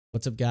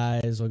What's up,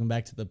 guys? Welcome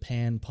back to the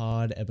Pan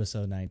Pod,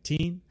 episode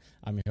 19.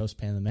 I'm your host,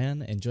 Pan the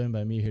Man, and joined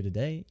by me here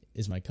today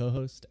is my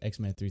co-host,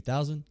 X-Man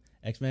 3000.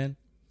 X-Man,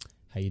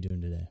 how you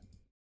doing today?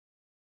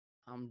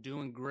 I'm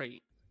doing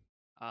great.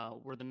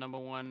 We're the number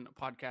one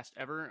podcast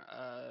ever.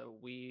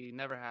 We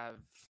never have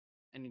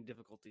any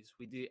difficulties.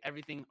 We do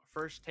everything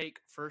first take,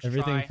 first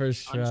try,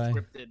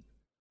 unscripted.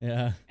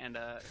 Yeah. And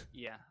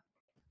yeah,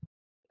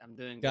 I'm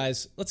doing good.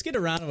 Guys, let's get a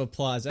round of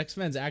applause.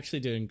 X-Men's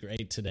actually doing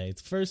great today.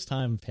 It's the first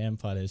time Pan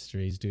Pod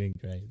history. He's doing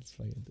great. It's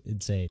fucking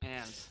insane.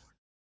 And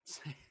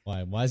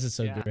Why? Why is it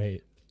so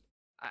great?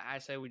 I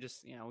say we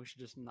should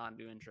just not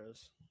do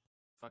intros.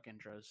 Fuck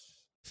intros.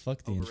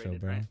 Fuck the Overrated, intro,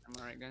 bro. Right?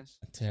 Am I right, guys?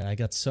 Dude, I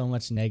got so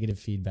much negative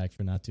feedback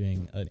for not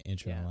doing an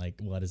intro. Yeah. Like,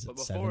 what is it, But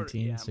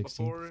 17, 16?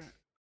 Before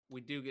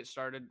we do get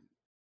started,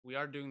 we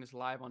are doing this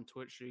live on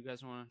Twitch, so you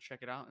guys want to check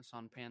it out. It's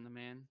on Pan the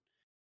Man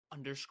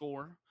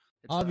 _.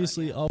 It's,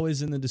 Obviously,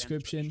 always in the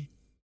description.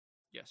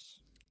 Yes.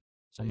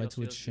 So on my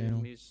Twitch channel.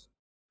 These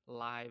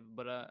live,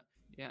 but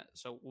yeah.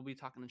 So we'll be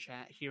talking in the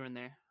chat here and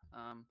there.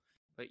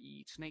 But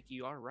Snake,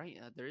 you are right.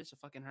 There is a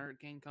fucking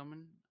hurricane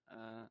coming.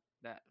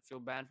 That feel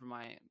bad for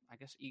my, I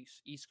guess,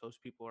 East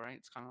Coast people, right?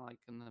 It's kind of like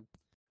in the,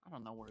 I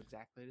don't know where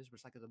exactly it is, but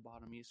it's like at the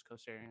bottom East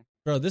Coast area.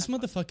 Bro, this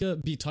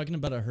motherfucker be talking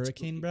about a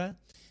hurricane, bruh.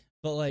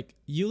 But like,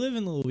 you live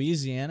in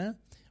Louisiana,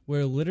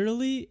 where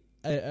literally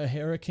a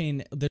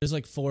hurricane, there's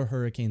like 4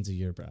 hurricanes a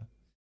year, bruh.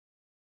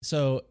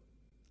 So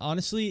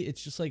honestly,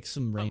 it's just like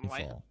some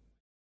rainfall,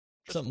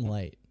 something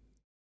light.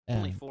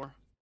 Only 4.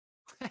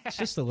 It's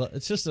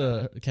just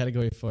a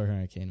category 4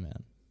 hurricane,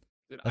 man.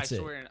 Dude, That's I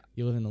swear. it.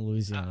 You live in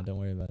Louisiana. Don't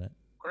worry about it.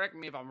 Correct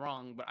me if I'm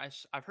wrong, but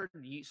I've heard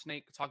Yeet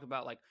Snake talk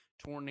about like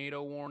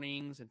tornado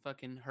warnings and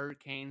fucking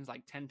hurricanes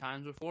like 10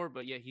 times before,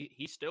 but yeah,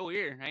 he's still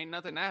here. Ain't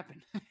nothing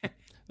happened.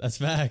 That's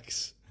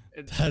facts.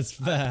 That's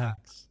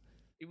facts.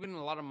 Even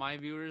a lot of my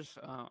viewers,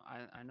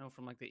 I know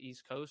from like the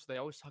East Coast, they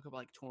always talk about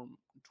like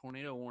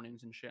tornado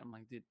warnings and shit. I'm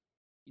like, dude,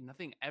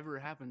 nothing ever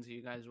happens to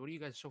you guys. What are you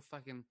guys so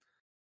fucking?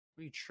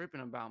 What are you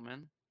tripping about,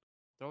 man?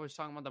 They're always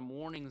talking about the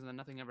warnings and then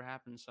nothing ever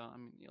happens. So I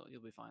mean,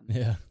 you'll be fine.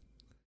 Yeah.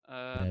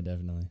 Yeah,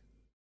 definitely.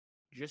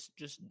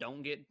 Just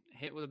don't get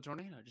hit with a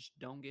tornado. Just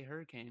don't get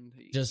hurricaned.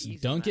 Just Easy,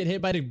 don't man. get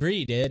hit by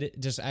debris, dude.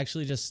 Just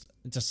actually just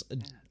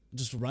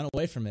run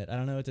away from it. I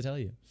don't know what to tell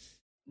you.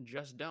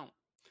 Just don't.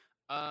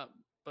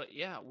 But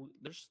yeah,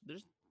 there's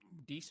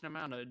decent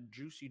amount of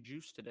juicy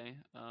juice today.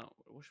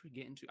 What should we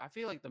get into? I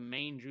feel like the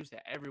main juice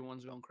that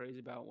everyone's going crazy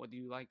about, whether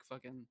you like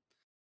fucking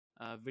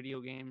video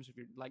games, if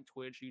you like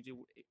Twitch, YouTube,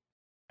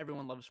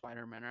 everyone loves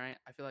Spider-Man, right?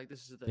 I feel like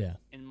this is the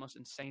most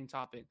insane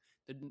topic.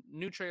 The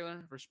new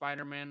trailer for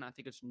Spider-Man, I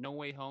think it's No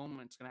Way Home.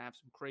 It's gonna have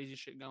some crazy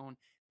shit going.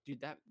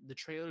 Dude, the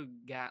trailer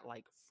got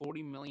like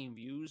 40 million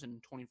views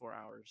in 24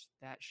 hours.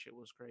 That shit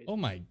was crazy. Oh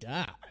my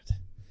god.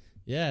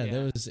 Yeah,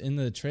 there was in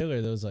the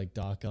trailer. There was like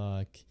Doc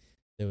Ock.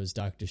 There was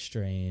Doctor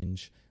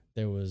Strange.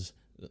 There was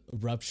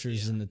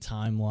ruptures in the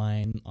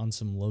timeline on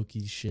some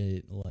Loki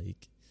shit.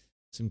 Like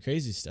some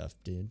crazy stuff,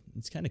 dude.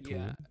 It's kind of cool.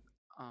 Yeah.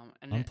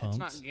 And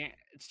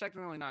it's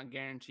technically not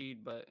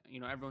guaranteed, but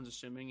everyone's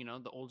assuming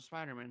the old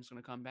Spider-Man is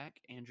going to come back.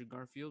 Andrew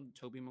Garfield,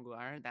 Tobey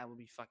Maguire, that would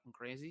be fucking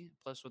crazy.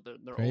 Plus with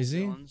their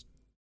crazy? old villains.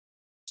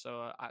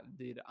 So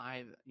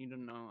you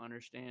don't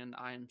understand.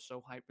 I am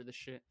so hyped for this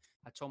shit.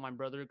 I told my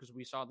brother because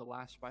we saw the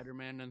last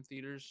Spider-Man in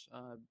theaters,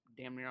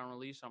 damn near on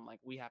release. I'm like,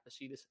 we have to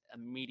see this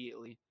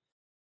immediately.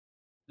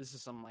 This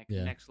is some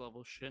next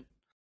level shit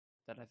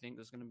that I think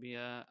is going to be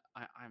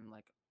I'm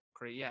like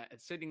great. Yeah,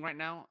 it's sitting right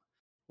now.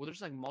 Well,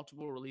 there's like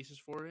multiple releases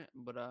for it,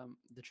 but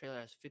the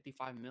trailer has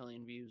 55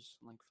 million views.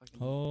 Like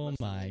fucking. Oh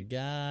my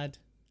god!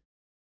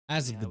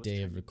 As of the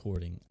day of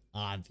recording,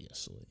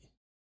 obviously.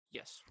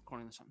 Yes,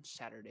 recording this on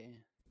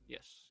Saturday.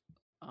 Yes.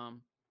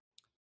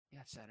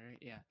 Yeah, Saturday.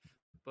 Yeah,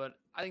 but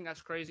I think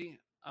that's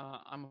crazy.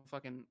 I'm a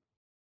fucking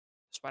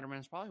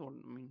Spider-Man's probably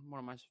one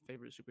of my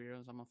favorite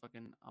superheroes. I'm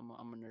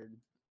a nerd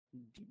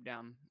deep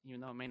down,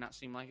 even though it may not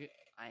seem like it.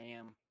 I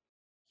am.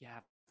 You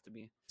have to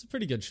be. It's a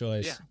pretty good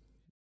choice. Yeah.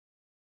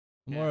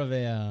 I'm more of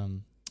a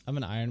I'm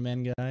an Iron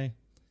Man guy.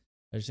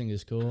 I just think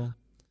it's cool.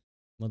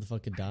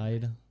 Motherfucker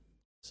died,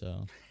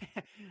 so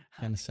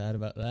kind of sad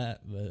about that.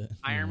 But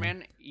Iron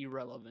Man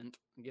irrelevant.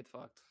 Get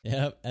fucked.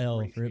 Yep. L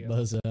ratio. Rip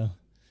Bozo.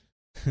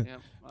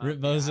 Yep. Rip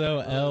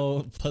Bozo.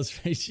 L plus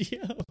ratio.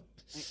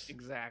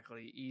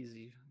 Exactly.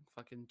 Easy.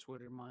 Fucking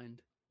Twitter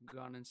mind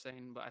gone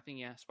insane. But I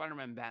think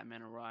Spider-Man,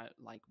 Batman are right.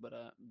 But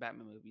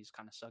Batman movies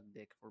kind of suck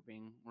dick for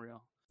being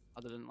real.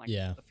 Other than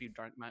a few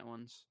Dark Knight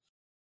ones.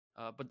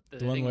 But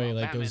the one where he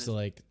Batman goes to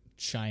like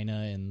China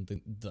and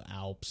the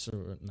Alps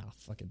or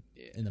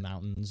in the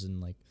mountains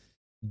and like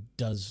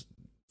does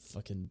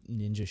fucking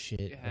ninja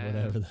shit or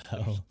whatever the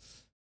hell.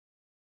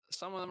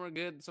 Some of them are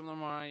good, some of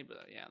them are alright, but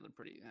they're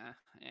pretty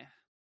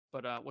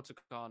But what's it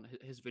called?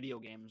 His video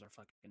games are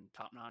fucking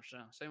top notch.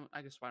 Same,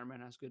 I guess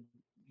Spider-Man has good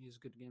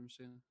games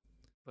too.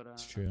 But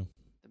it's true.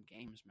 The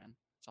games, man.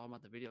 It's all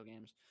about the video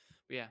games.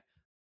 But yeah.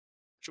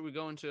 Should we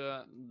go into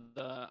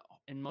the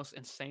most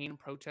insane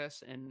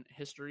protests in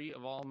history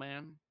of all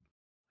man?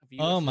 of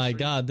U.S. Oh my history.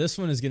 god, this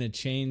one is gonna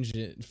change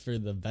it for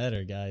the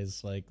better,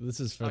 guys. Like this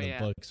is for Oh the yeah,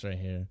 books right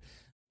here.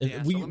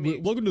 yeah. So let me.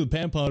 Welcome to the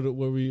Pan Pod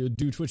where we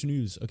do Twitch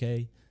news.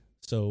 Okay,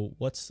 so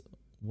what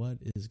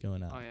is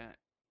going Oh on? yeah.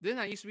 Then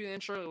that used to be the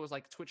intro. It was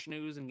like Twitch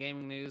news and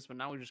gaming news, but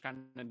now we just kind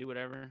of do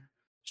whatever,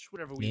 just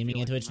whatever we Gaming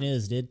feel and like. Twitch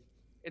news, dude.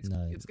 It's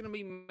No, it's gonna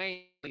be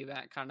mainly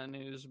that kind of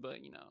news, but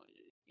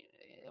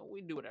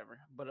we do whatever.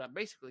 But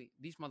basically,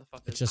 these it's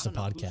motherfuckers. I just a don't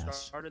know who podcast.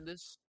 started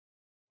this,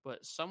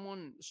 but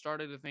someone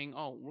started a thing.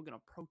 Oh, we're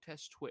gonna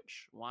protest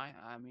Twitch. Why?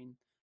 I mean,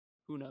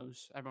 who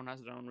knows? Everyone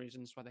has their own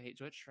reasons why they hate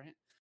Twitch, right?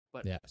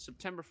 But Yeah,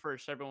 September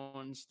 1st,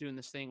 everyone's doing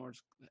this thing where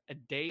it's a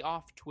day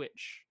off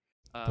Twitch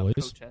boys.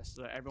 protest.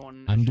 So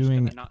everyone is I'm just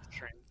doing gonna not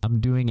stream. I'm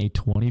doing a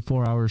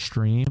 24-hour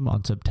stream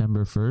on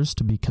September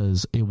 1st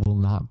because it will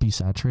not be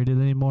saturated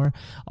anymore.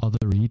 All the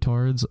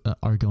retards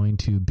are going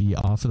to be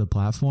off of the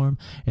platform,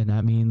 and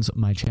that means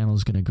my channel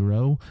is going to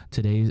grow.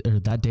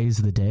 That day's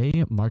the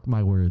day. Mark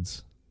my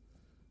words.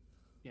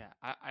 Yeah,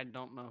 I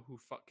don't know who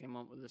fuck came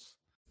up with this.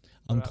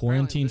 I'm But apparently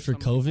quarantined there's for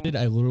some COVID. people-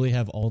 I literally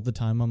have all the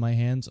time on my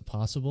hands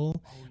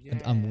possible. Oh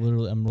And yeah. I'm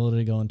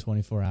literally going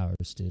 24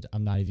 hours, dude.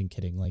 I'm not even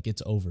kidding. Like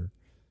it's over.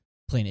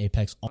 Playing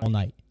Apex all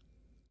night.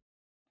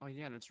 Oh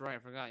yeah, that's right. I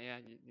forgot. Yeah,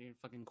 you're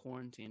fucking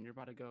quarantined. You're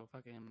about to go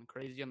fucking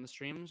crazy on the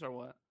streams or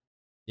what?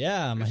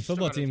 Yeah, my guess you still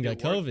football gotta team do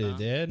got work, COVID, though.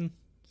 dude.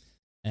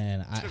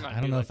 And Still gotta I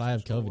don't do, know like, if I some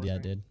have sort of COVID work, yet,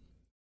 right? dude.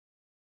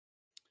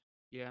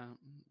 Yeah,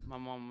 my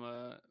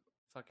mom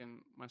fucking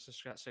my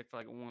sister got sick for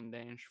like one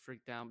day and she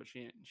freaked out, but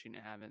she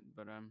didn't have it.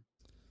 But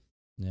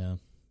Yeah. I'm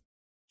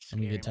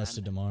scary, gonna get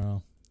tested man.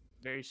 tomorrow.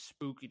 Very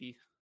spooky.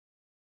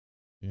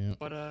 Yeah.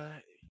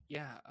 But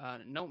yeah,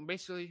 no,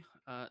 basically,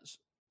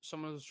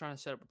 someone was trying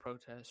to set up a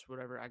protest,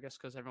 whatever. I guess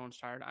because everyone's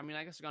tired. I mean,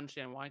 I guess I can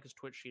understand why. Because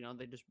Twitch,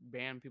 they just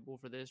ban people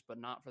for this, but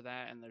not for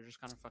that, and they're just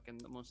kind of fucking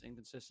the most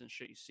inconsistent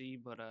shit you see.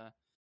 But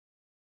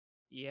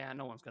yeah,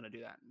 no one's gonna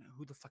do that.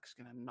 Who the fuck's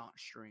gonna not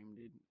stream,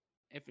 dude?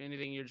 If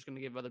anything, you're just gonna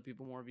give other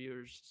people more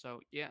viewers. So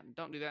yeah,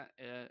 don't do that.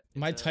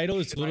 My It's a title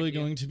is shit literally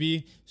idea. going to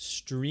be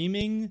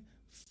streaming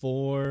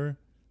for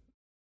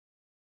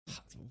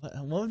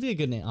what would be a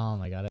good name? Oh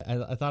my god.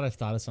 I thought I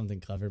thought of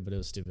something clever, but it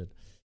was stupid.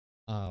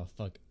 Oh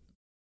fuck.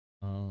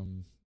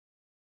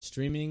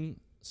 Streaming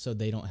so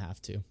they don't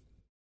have to.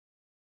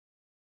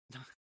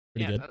 Pretty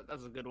Yeah, good.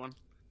 that's a good one.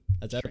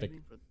 That's epic.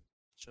 Streaming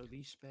so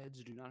these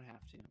speds do not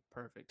have to.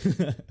 Perfect.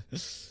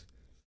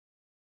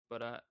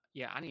 But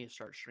yeah, I need to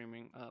start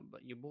streaming.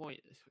 But your boy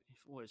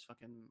is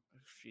fucking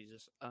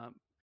Jesus.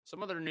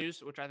 Some other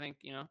news, which I think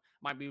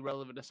might be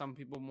relevant to some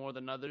people more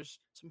than others.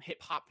 Some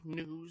hip hop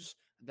news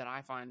that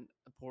I find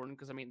important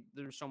because I mean,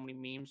 there's so many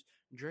memes.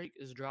 Drake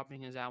is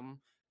dropping his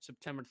album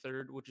September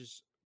 3rd, which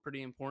is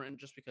pretty important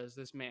just because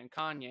this man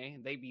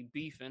Kanye, they be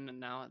beefing, and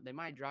now they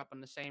might drop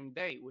on the same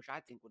day, which I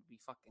think would be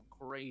fucking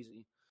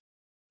crazy.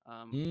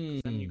 'Cause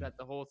then you got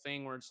the whole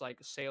thing where it's like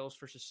sales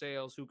versus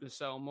sales, who can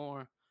sell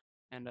more,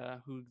 and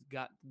who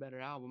got the better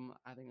album.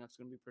 I think that's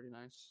gonna be pretty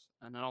nice.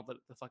 And then all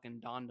the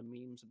fucking Donda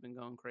memes have been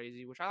going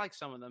crazy, which I like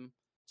some of them.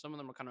 Some of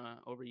them are kind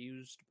of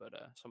overused, but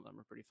some of them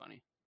are pretty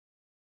funny.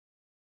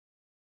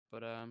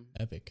 But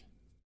Epic.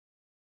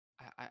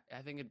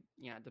 I think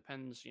it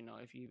depends.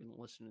 If you even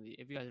listen to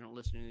if you guys aren't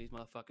listening to these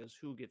motherfuckers,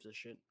 who gives a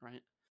shit,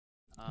 right?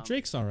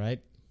 Drake's all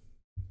right.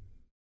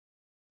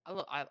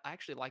 I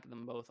actually like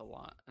them both a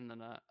lot. And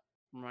then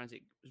reminds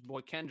me, his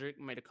boy Kendrick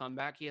made a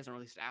comeback. He hasn't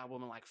released an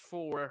album in like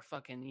 4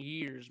 fucking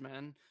years,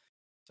 man.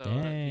 So he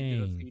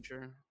did a Dang.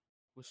 feature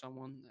with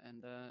someone,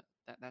 and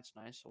that's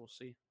nice. So we'll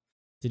see.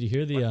 Did you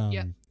hear the But,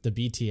 yeah. the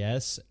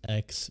BTS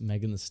X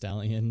Megan Thee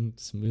Stallion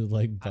Smooth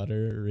Like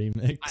Butter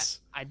remix?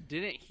 I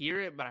didn't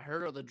hear it, but I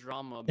heard all the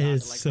drama about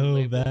It's it. Like,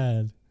 so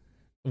bad.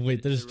 Wait,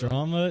 Is there's it really?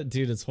 drama?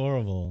 Dude, it's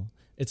horrible.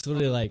 It's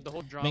literally like the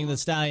whole drama. Megan Thee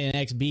Stallion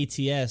X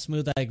BTS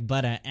Smooth Like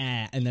Butter,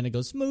 and then it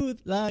goes Smooth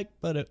Like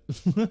Butter.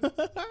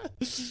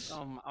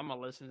 I'm gonna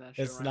listen to that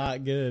shit. It's right not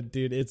now. good,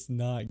 dude. It's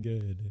not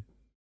good.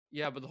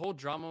 Yeah, but the whole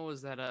drama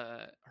was that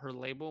her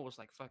label was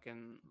like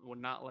fucking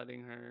not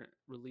letting her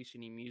release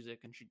any music,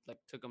 and she like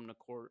took them to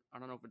court. I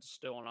don't know if it's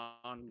still an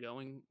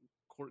ongoing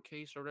court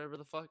case or whatever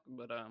the fuck,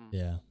 but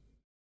Yeah.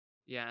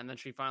 yeah, and then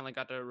she finally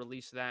got to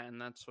release that, and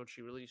that's what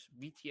she released.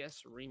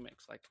 BTS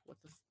remix, like what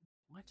the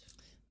what?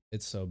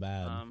 It's so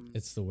bad.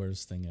 It's the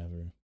worst thing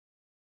ever.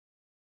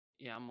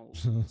 Yeah, I'm gonna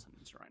listen to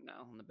this right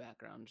now in the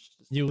background. Just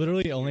to You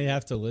literally hear only it.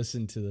 have to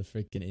listen to the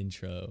freaking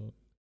intro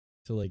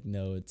to like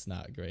know it's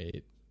not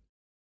great.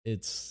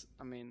 It's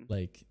I mean,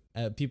 like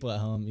people at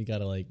home, you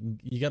gotta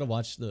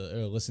watch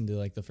or listen to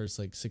like the first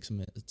like 6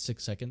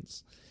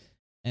 seconds,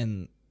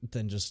 and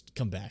then just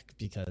come back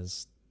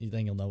because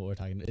then you'll know what we're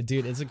talking about.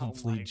 Dude, it's a Oh my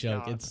complete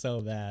joke. God. It's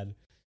so bad.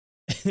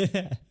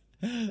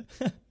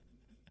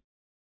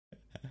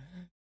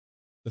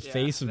 The yeah,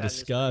 face of that is pretty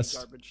disgust.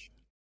 Garbage.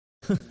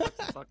 What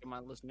the fuck am I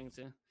listening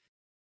to?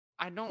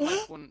 I don't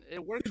like when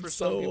it works for It's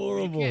some so people.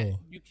 horrible.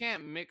 You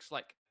can't mix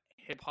like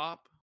hip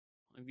hop,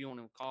 if you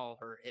want to call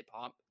her hip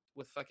hop,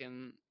 with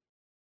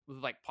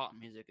like pop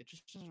music. It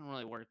just doesn't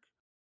really work.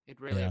 It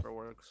rarely Yeah. ever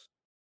works.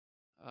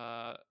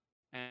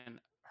 And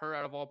her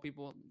out of all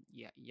people.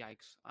 Yeah,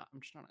 yikes. I'm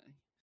just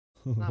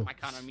not my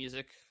kind of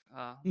music.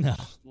 No.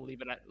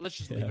 Let's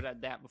just leave it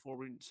at that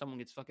before someone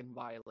gets fucking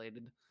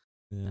violated.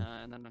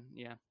 Yeah. And then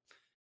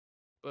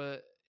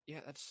but yeah,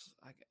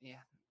 yeah.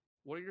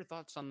 What are your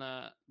thoughts on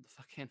the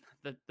fucking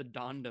the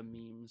Donda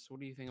memes?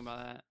 What do you think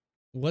about that?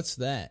 What's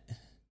that?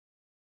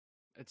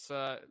 It's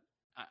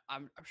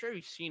I'm sure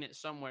you've seen it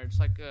somewhere. It's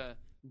like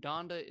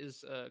Donda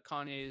is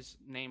Kanye's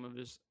name of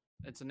his.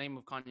 It's the name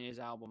of Kanye's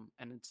album,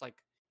 and it's like,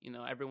 you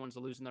know, everyone's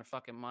losing their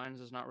fucking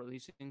minds. It's not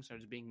releasing, so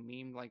it's being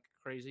memed like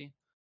crazy.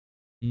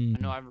 I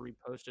know I've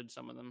reposted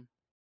some of them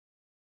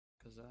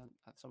because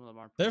some of them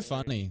are. They're hilarious.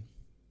 funny.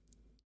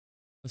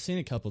 I've seen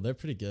a couple. They're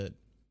pretty good.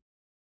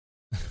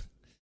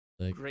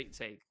 Like, Great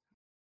take.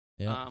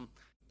 yeah.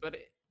 But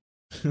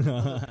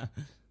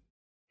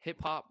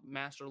hip hop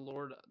master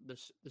lord, the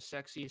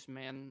sexiest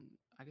man.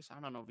 I guess I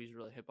don't know if he's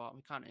really hip hop.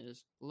 He kind of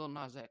is. Lil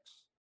Nas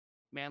X,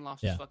 man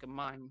lost his fucking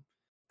mind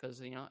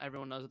because, you know,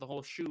 everyone knows the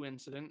whole shoe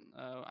incident.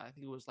 I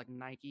think it was like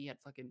Nike had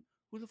fucking,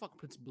 who the fuck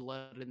puts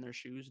blood in their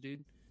shoes,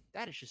 dude?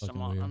 That is just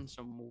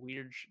some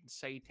weird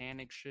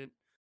satanic shit.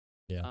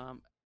 Yeah.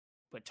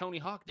 But Tony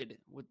Hawk did it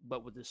with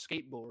the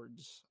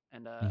skateboards,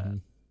 and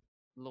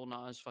Lil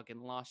Nas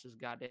fucking lost his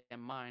goddamn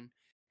mind.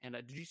 And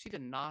did you see the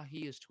 "Nah,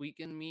 he is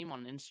tweaking" meme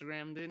on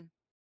Instagram, dude?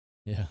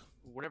 Yeah.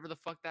 Whatever the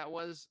fuck that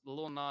was,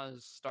 Lil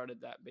Nas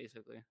started that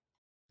basically.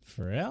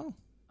 For real?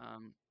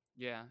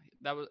 Yeah,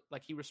 that was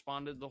like, he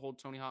responded to the whole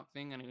Tony Hawk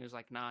thing, and he was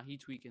like, "Nah, he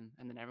tweaking,"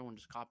 and then everyone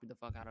just copied the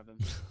fuck out of him.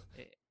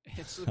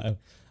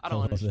 I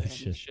don't understand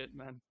this shit,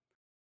 man.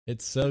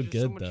 It's so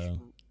good though.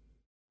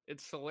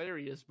 It's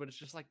hilarious, but it's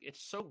just like,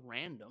 it's so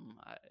random.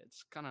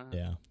 It's kind of,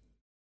 yeah.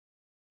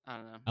 I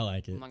don't know. I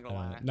like it. I'm not gonna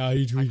lie. Nah,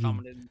 you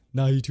tweaking.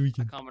 Nah, you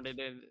tweaking. I commented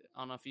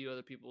on a few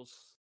other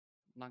people's.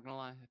 Not gonna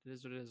lie, it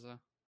is what it is though.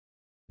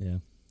 Yeah.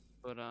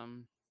 But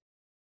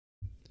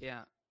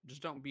yeah,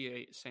 just don't be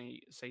a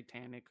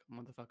satanic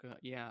motherfucker.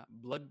 Yeah,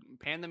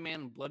 Panda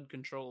Man blood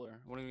controller.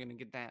 When are we gonna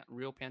get that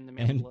real Panda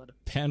Man blood?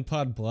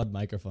 Panpod blood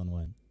microphone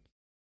one.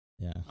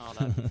 Yeah. Oh,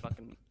 that'd be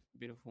fucking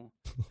beautiful.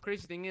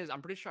 Crazy thing is,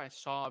 I'm pretty sure I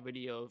saw a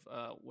video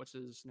of what's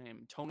his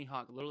name, Tony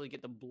Hawk, literally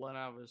get the blood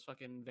out of his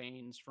fucking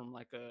veins from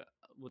like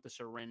with a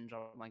syringe.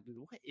 I'm like, dude,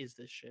 what is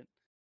this shit?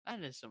 That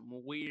is some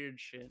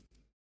weird shit.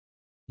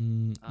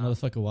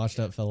 Motherfucker watched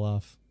that fell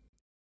off.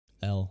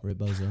 Rip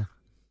Bozo.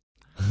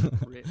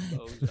 Rip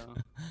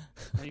Bozo.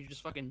 And you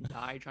just fucking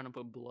die trying to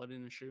put blood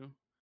in a shoe.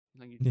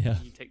 Like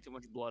you take too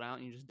much blood out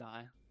and you just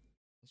die.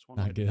 That's one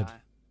way to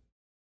die.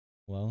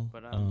 Well,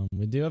 but,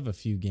 we do have a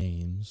few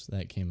games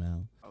that came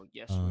out. Oh,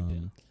 yes, we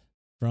do.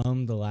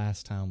 From the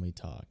last time we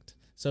talked.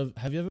 So,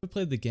 have you ever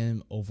played the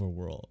game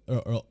Overworld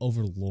or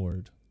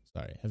Overlord?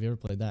 Sorry, have you ever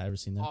played that? Ever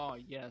seen that? Oh,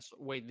 yes.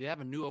 Wait, do they have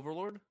a new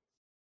Overlord?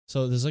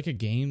 So, there's like a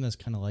game that's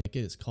kind of like it.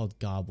 It's called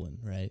Goblin,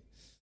 right?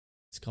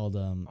 It's called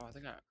I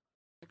think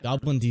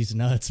Goblin these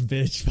nuts,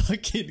 bitch.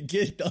 Fucking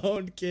get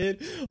on,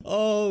 kid.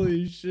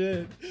 Holy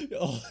shit.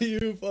 Oh,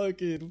 you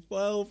fucking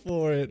fell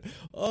for it.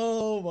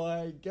 Oh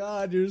my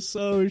god, you're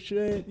so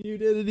shit. You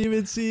didn't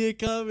even see it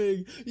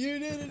coming. You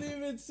didn't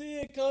even see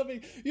it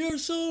coming. You're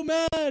so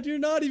mad. You're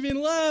not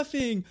even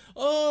laughing.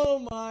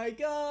 Oh my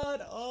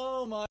god.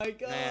 Oh my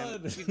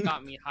god. Man, you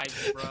got me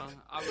hyped, bro.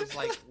 I was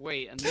like,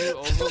 wait, a new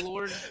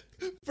Overlord?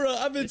 Bro,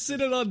 I've been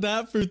sitting on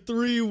that for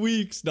 3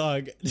 weeks,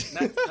 dog.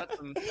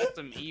 That's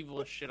some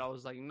evil shit. I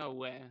was like, no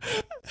way.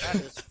 That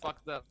is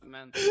fucked up,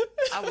 man.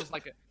 I was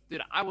like,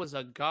 dude, I was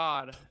a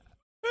god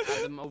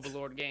at the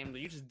Overlord game.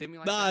 You just did me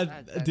like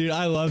that. Dude,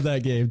 I love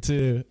that game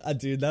too.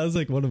 Dude, that was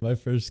like one of my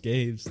first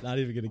games. Not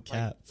even gonna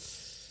cap.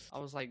 I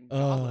was like,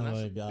 oh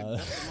my god,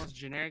 that's the most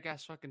generic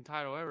ass fucking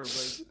title ever.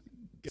 But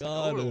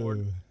God,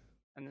 Overlord.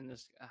 And then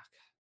this,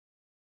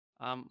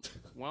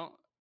 well,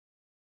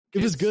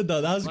 it was good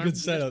though. That was a good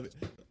setup.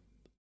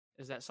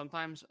 Is that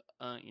sometimes,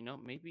 you know,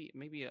 maybe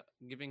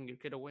giving your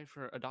kid away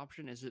for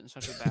adoption isn't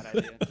such a bad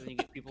idea. Then you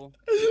get people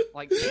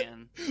like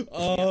Dan.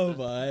 Oh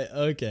my,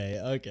 okay,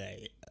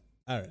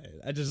 all right.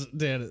 I just,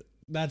 Dan,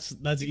 that's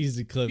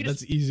easy clip.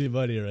 That's easy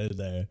money right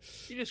there.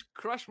 You just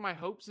crushed my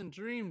hopes and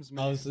dreams,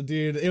 man.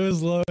 Dude, it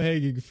was low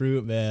hanging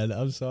fruit, man.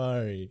 I'm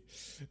sorry.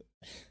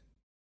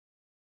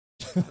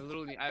 I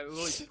literally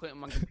put it on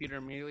my computer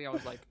immediately. I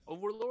was like,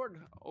 Overlord,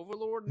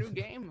 new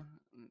game.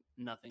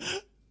 Nothing.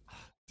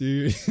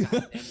 Dude,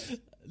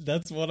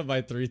 that's one of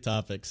my 3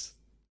 topics.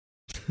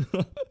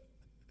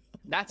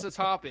 That's a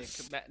topic.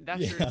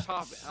 That's your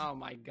topic. Oh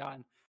my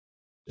god,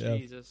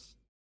 Jesus.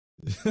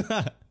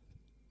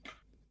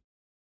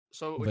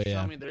 So what you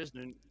telling me?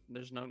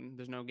 There's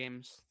no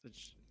games.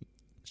 It's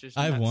just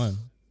I have one.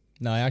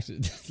 No, I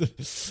actually.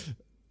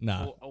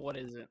 Nah. What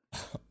is it?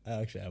 I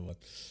actually have one.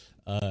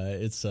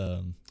 It's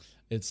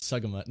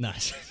Sugama. Nah.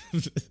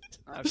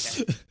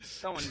 Okay.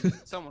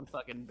 Someone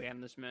fucking ban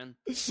this man.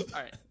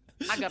 All right.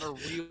 I got a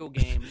real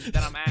game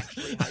that I'm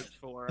actually hyped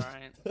for,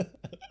 alright?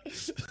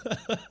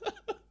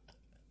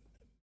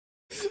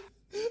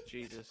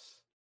 Jesus.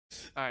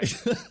 Alright.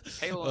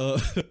 Halo.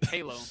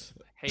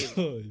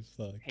 Holy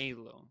fuck.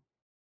 Halo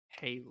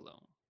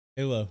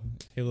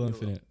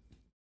Infinite.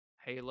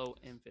 Halo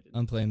Infinite.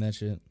 I'm playing that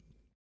shit.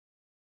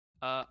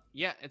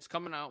 Yeah, it's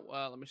coming out.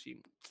 Let me see.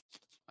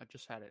 I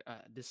just had it.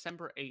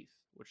 December 8th,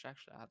 which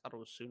actually I thought it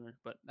was sooner,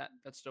 but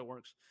that still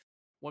works.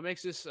 What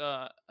makes this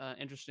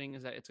interesting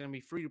is that it's gonna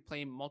be free to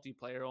play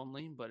multiplayer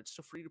only, but it's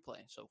still free to play.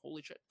 So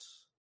holy shit,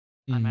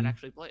 I might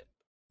actually play it.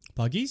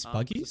 Buggies? 'Cause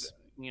Buggies?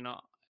 you know,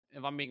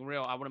 if I'm being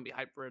real, I wouldn't be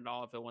hyped for it at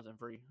all if it wasn't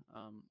free.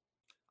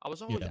 I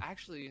was always Yeah.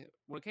 actually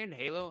when it came to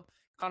Halo,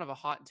 kind of a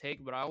hot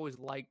take, but I always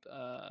liked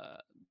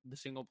the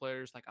single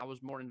players. Like I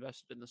was more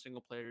invested in the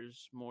single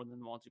players more than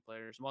the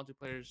multiplayers.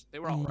 Multiplayers, they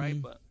were all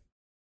right, but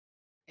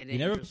it You didn't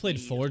never interest played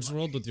me as Forge much.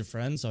 World with your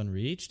friends on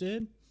Reach,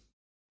 dude?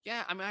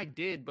 Yeah, I mean I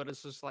did, but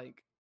it's just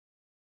like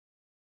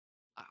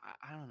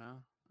I don't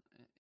know.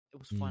 It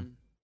was fun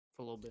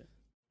for a little bit,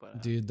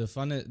 but Dude, the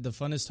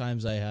funnest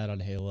times I had on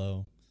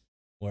Halo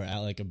were at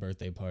like a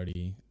birthday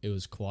party. It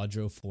was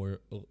Quadro 4.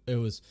 It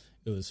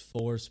was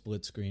 4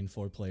 split screen,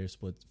 4-player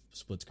split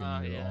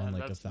screen. We were yeah, all on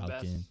like a that's the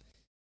Falcon, best.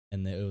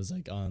 and it was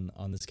like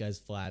on this guy's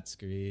flat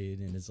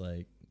screen in his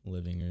like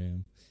living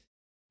room.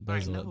 I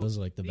Those know.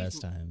 are like the These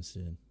best times,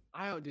 dude.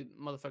 I did,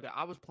 motherfucker.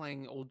 I was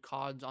playing old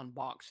CODs on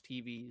box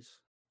TVs.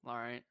 All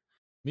right.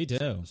 Me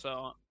too.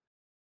 So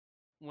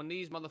when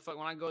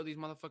I go to these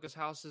motherfuckers'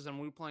 houses and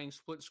we're playing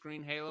split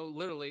screen Halo,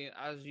 literally,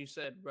 as you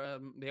said,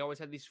 they always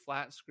had these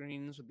flat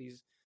screens with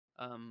these,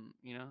 I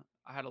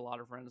had a lot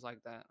of friends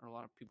like that, or a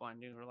lot of people I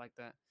knew were like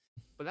that.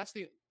 But that's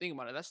the thing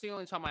about it. That's the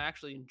only time I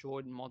actually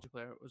enjoyed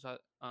multiplayer was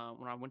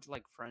when I went to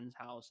like friend's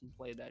house and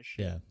played that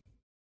shit. Yeah.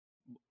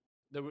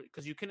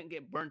 Because you couldn't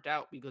get burnt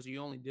out because you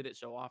only did it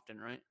so often,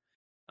 right?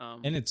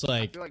 And it's I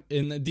like, feel like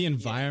in the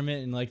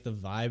environment and like the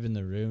vibe in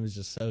the room is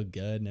just so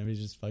good, and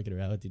everybody's just fucking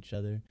around with each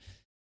other.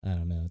 I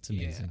don't know, it's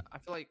amazing. Yeah, I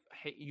feel like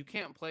you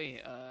can't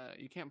play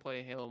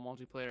Halo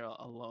multiplayer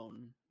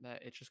alone.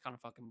 That it's just kind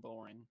of fucking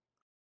boring.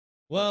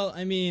 Well,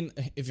 I mean,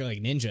 if you're like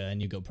Ninja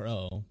and you go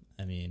pro,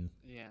 I mean,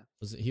 Yeah,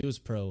 he was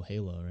pro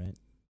Halo, right?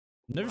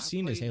 I've never When I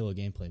seen his played- Halo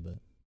gameplay, but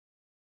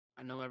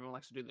I know everyone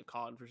likes to do the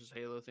COD versus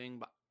Halo thing,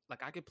 but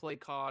like I could play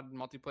COD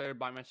multiplayer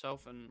by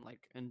myself and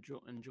like enjoy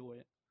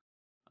it.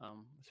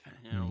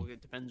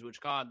 It depends which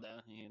COD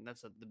though.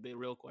 That's the big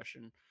real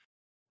question.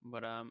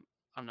 But I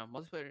don't know,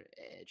 multiplayer.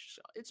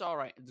 It's all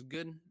right. It's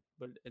good,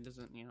 but it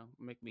doesn't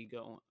make me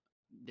go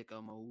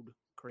dicko mode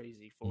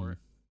crazy for it.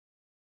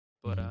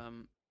 But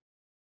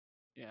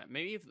yeah,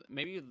 maybe if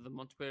the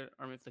multiplayer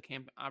or if the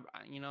camp, I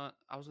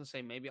was gonna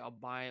say maybe I'll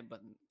buy it, but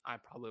I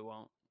probably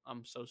won't.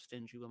 I'm so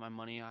stingy with my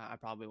money. I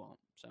probably won't.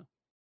 So,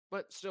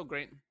 but still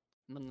great.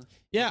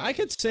 yeah, I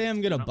could say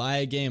I'm gonna buy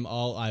a game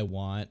all I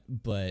want,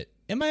 but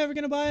am I ever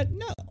gonna buy it?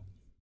 No.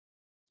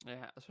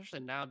 Yeah, especially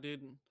now,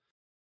 dude.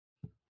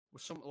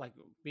 With some like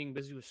being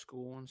busy with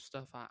school and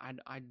stuff, I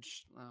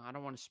just I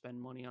don't want to spend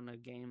money on a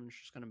game. It's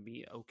just gonna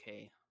be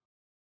okay.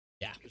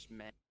 Yeah, just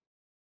meh.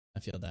 I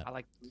feel that. I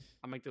like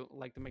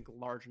to make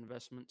large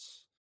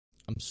investments.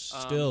 I'm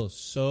still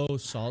so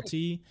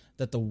salty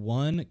that the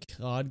one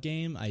COD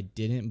game I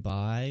didn't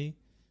buy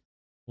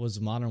was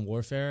Modern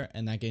Warfare,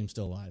 and that game's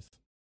still alive.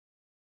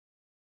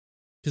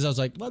 Because I was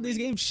like, well, these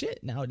games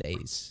shit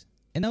nowadays,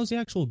 and that was the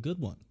actual good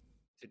one.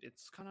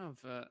 It's kind of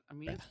I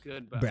mean, Bruh. it's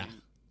good, but Bruh.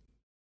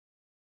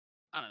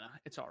 I don't know.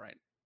 It's all right.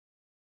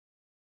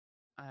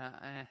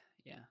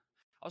 Yeah.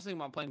 I was thinking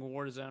about playing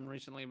Warzone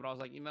recently, but I was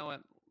like, you know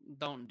what?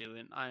 Don't do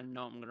it. I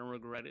know I'm gonna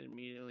regret it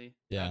immediately.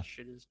 Yeah. That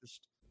shit is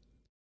just.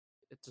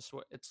 It's a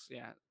sweat. It's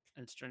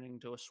turning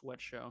into a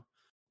sweat show.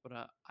 But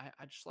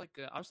I just like.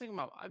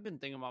 I've been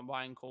thinking about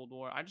buying Cold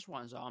War. I just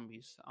want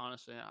zombies.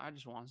 Honestly, I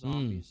just want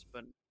zombies.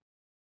 But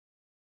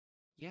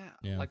yeah,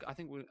 like I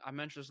think I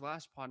mentioned this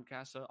last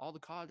podcast. All the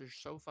CODs are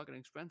so fucking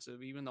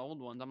expensive. Even the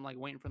old ones. I'm like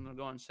waiting for them to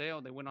go on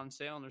sale. They went on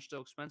sale and they're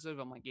still expensive.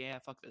 I'm like, yeah,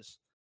 fuck this.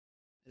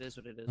 It is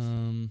what it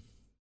is.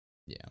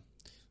 Yeah.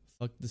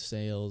 Fuck the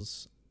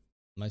sales.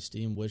 My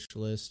Steam wish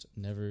list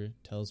never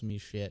tells me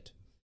shit.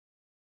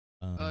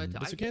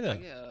 It's okay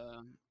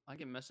though. I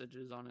get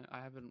messages on it. I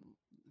haven't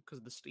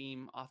because the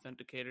Steam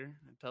authenticator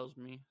it tells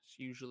me it's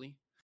usually,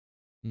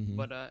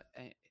 but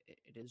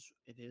it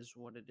is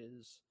what it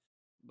is.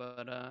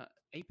 But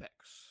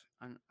Apex,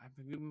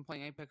 have you been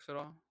playing Apex at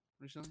all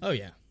recently? Oh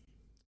yeah.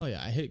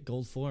 I hit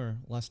Gold 4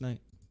 last night.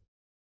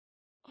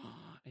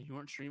 And you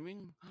weren't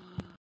streaming?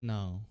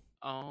 No.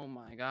 Oh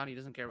my god, he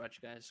doesn't care about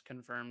you guys.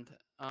 Confirmed.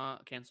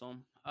 Cancel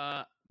him.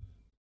 But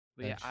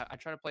yeah, I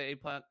try to play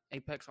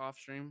Apex off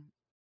stream,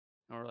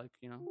 or like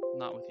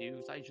not with you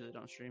because I usually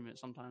don't stream it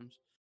sometimes.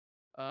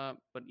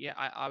 But yeah,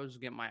 I was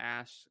getting my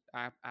ass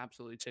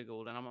absolutely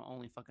tickled, and I'm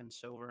only fucking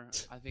silver.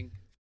 I think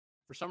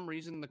for some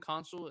reason the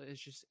console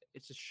is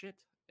it's a shit.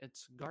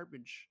 It's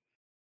garbage.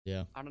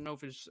 Yeah. I don't know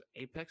if it's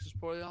Apex is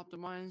poorly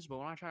optimized, but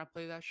when I try to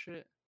play that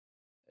shit,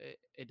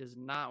 it does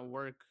not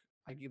work.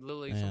 I get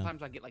literally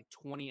sometimes I get like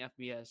 20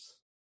 FPS.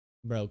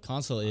 Bro,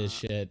 console is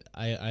shit.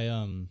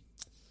 I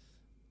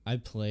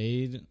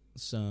played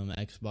some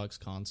Xbox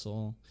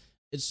console.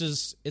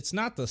 It's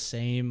not the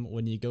same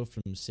when you go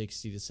from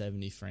 60 to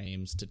 70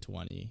 frames to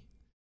 20.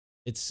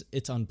 It's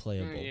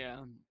unplayable.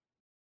 Yeah.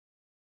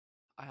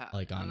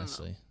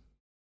 Honestly.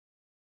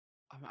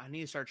 I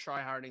need to start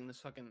tryharding this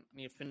fucking. I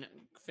need to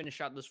finish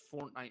out this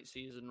Fortnite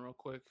season real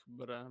quick.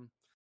 But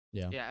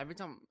Yeah. yeah. Every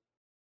time,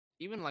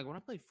 even like when I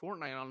play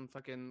Fortnite on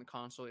fucking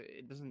console,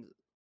 it doesn't.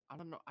 I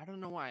don't know. I don't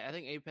know why. I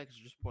think Apex is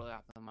just poorly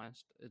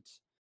optimized. It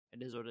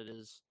is what it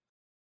is.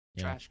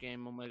 Yeah. Trash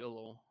game, Omega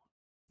lol.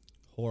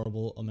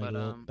 Horrible Omega But,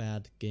 Lol.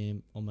 Bad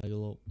game Omega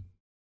Lol.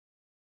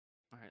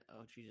 All right.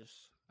 Oh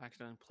Jesus! I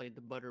accidentally played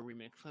the Butter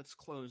remix. Let's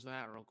close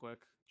that real quick.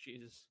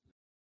 Jesus.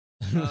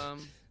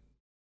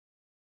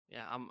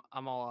 Yeah,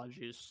 I'm all out of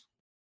juice.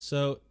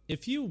 So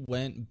if you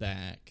went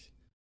back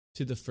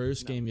to the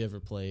first No. game you ever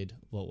played,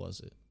 what was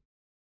it?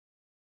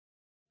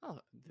 Oh,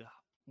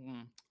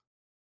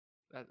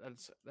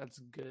 that's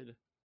good.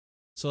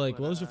 So like,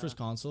 But, what was your first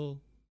console?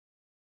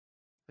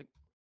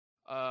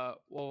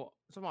 Well,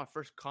 so my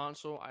first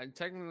console, I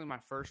technically my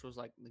first was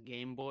like the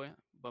Game Boy,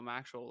 but my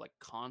actual like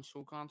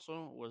console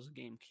was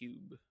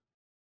GameCube.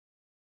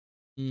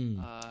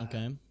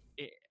 Okay.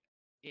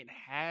 It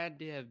had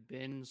to have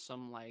been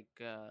some like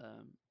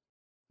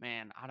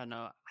man, I don't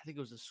know. I think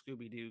it was a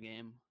Scooby Doo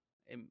game.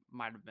 It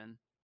might have been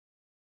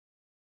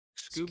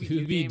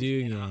Scooby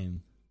Doo man,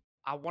 game.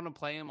 I want to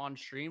play them on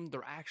stream.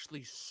 They're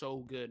actually so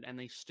good, and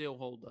they still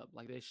hold up.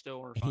 Like they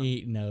still are fun.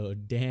 Ain't no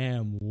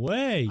damn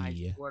way.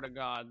 I swear to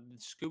God,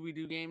 Scooby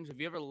Doo games. If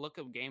you ever look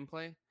up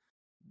gameplay,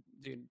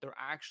 dude, they're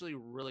actually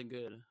really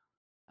good.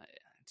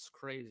 It's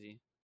crazy.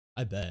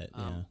 I bet.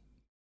 Yeah.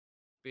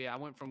 But yeah, I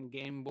went from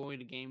Game Boy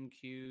to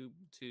GameCube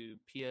to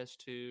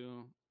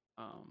PS2.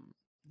 I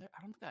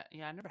don't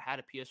think I never had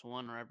a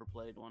PS1 or ever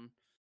played one.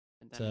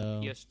 And then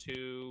So-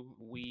 PS2,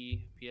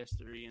 Wii,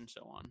 PS3, and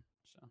so on.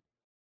 So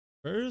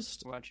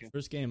First what about you?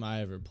 first game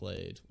I ever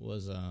played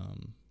was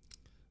on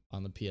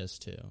the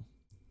PS2.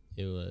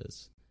 It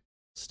was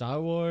Star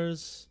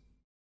Wars,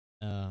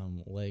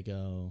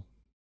 Lego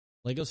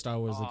Star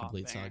Wars: The Aw,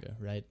 Complete banger. Saga,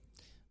 right?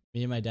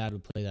 Me and my dad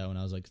would play that when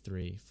I was like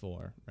 3,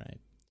 4, right?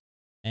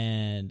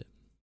 And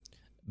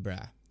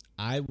bruh,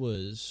 I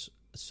was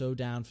so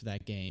down for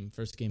that game,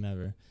 first game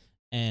ever.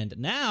 And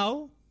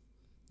now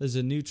there's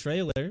a new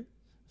trailer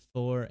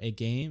for a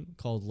game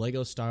called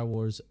Lego Star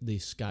Wars: The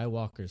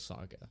Skywalker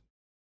Saga.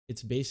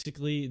 It's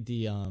basically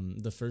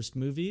the first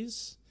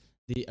movies,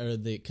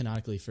 the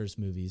canonically first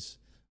movies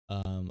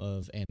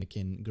of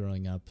Anakin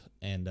growing up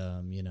and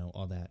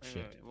all that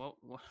shit. Wait.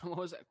 What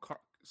was that?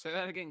 Say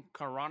that again.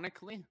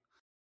 Canonically?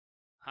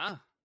 Huh?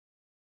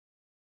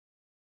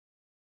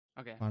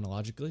 Okay.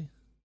 Chronologically,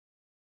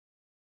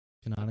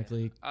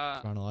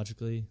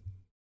 chronologically,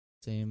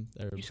 same.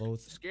 They're You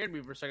both. scared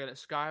me for a second.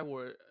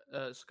 Skywalker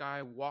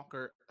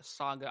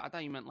Saga. I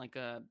thought you meant like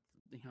the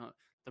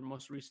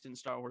most recent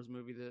Star Wars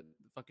movie, the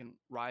fucking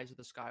Rise of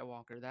the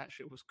Skywalker. That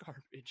shit was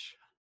garbage.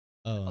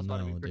 I Oh was about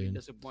to be no, pretty dude.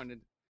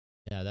 disappointed.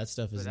 Yeah, that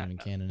stuff isn't that- even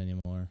canon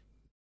anymore.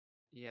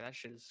 Yeah, that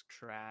shit is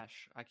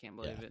trash. I can't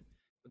believe Yeah. it.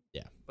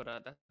 Yeah.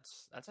 But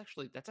that's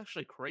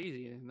actually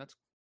crazy. And that's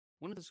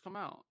when did this come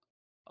out?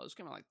 Oh, this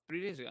came out like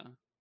 3 days ago.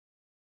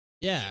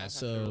 Yeah, that's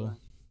actually so really-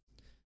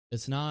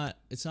 it's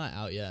not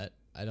out yet,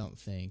 I don't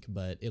think,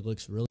 but it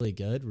looks really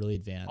good, really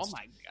advanced. Oh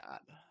my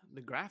god,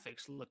 the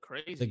graphics look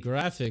crazy. The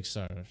graphics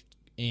are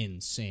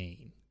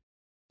insane.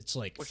 It's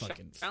like Which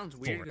fucking sounds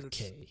weird 'cause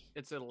 4K.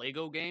 It's a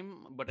Lego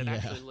game, but it Yeah.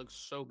 actually looks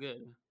so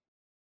good.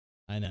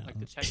 I know. Like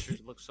the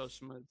textures look so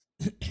smooth.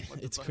 What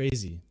the It's fuck?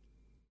 crazy.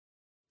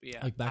 But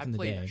yeah, Like, back I in the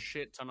played day. a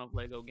shit ton of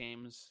Lego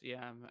games.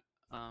 Yeah,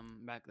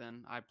 back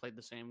then I played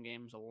the same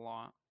games a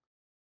lot.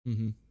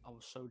 Mm-hmm. I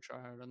was so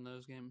tired on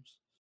those games.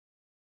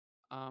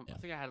 Yeah. I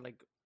think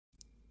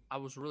I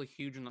was really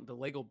huge in the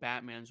Lego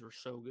Batmans were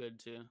so good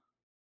too.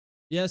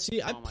 Yeah,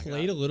 see, I Oh my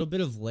played God. a little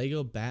bit of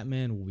Lego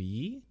Batman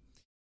Wii.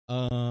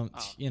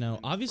 man,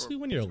 Obviously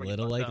when that's you're where you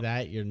little fucked like up.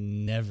 that, you're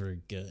never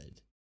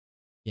good.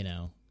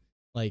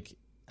 Like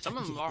Some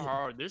of them are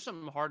hard. There's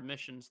some hard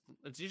missions.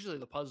 It's usually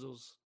the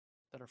puzzles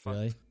that are fucked.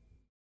 Really?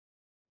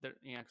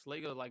 Because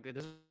Lego like it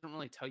doesn't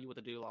really tell you what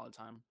to do a lot of the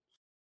time.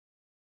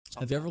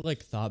 Have you ever Sometimes.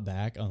 like thought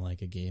back on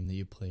like a game that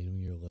you played when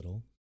you were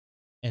little,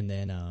 and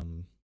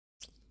then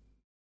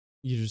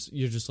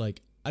you're just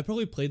like, I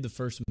probably played the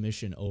first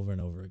mission over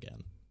and over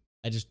again.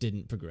 I just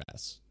didn't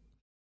progress.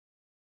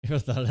 You ever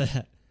thought of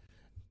that?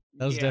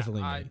 That was Yeah,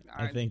 definitely me.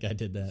 I think I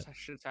did that. That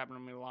shit's happened to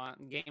me a lot.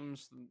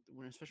 Games,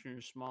 especially when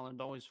you're smaller,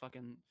 it's always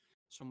fucking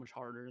so much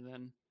harder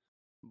then.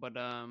 But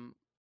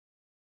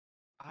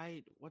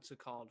what's it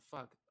called?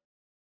 Fuck.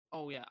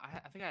 Oh yeah,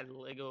 I think I had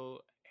Lego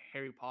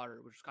Harry Potter,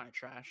 which was kind of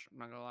trash. I'm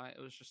not gonna lie, it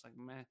was just like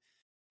meh.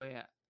 But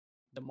yeah,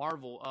 the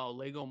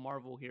Lego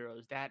Marvel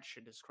Heroes. That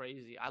shit is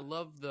crazy. I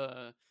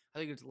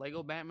think it's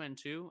Lego Batman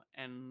 2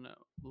 and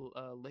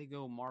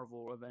Lego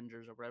Marvel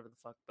Avengers or whatever the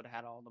fuck. But it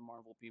had all the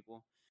Marvel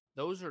people.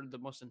 Those are the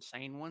most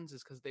insane ones,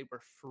 is because they were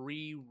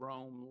free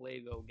roam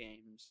Lego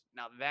games.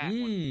 Now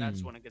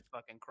that's when it gets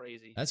fucking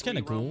crazy. That's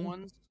kinda Free roam cool.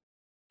 Ones.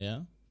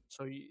 Yeah.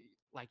 So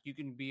you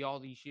can be all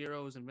these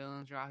heroes and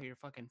villains are out here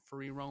fucking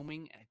free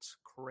roaming, and it's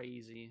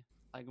crazy.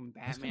 Like when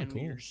That's kinda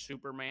Batman, you're cool.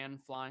 Superman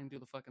flying through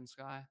the fucking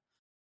sky,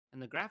 and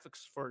the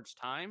graphics for its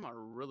time are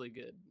really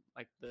good.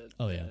 Like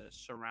Oh, yeah. the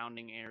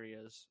surrounding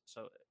areas,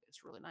 so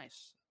it's really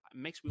nice. it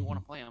makes me want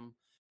to play them.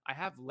 I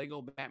have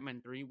Lego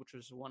Batman 3, which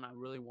was one I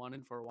really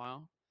wanted for a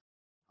while.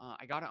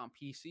 I got it on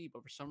PC,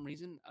 but for some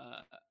reason,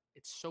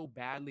 it's so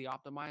badly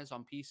optimized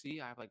on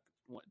PC. I have like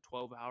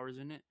 12 hours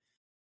in it.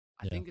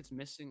 I think it's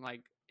missing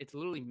it's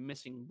literally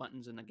missing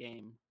buttons in the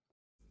game,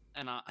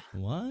 and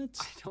What?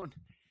 I don't.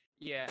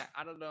 Yeah,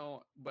 I don't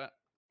know, but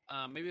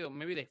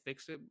maybe they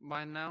fixed it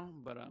by now.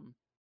 But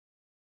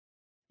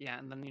yeah,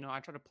 and then I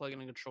try to plug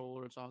in a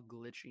controller, it's all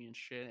glitchy and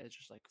shit. It's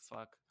just like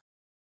fuck.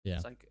 Yeah.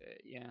 It's like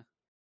yeah.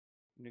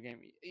 New game.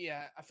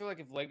 Yeah, I feel like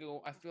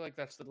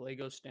that's the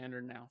Lego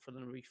standard now for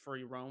them to be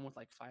free roam with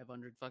like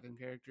 500 fucking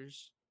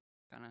characters.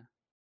 Kind of.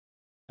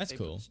 That's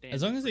cool.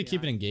 As long as they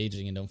keep it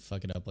engaging and don't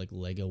fuck it up like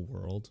Lego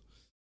World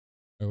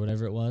or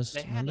whatever it was.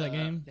 Remember that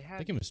game?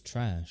 That game was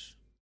trash.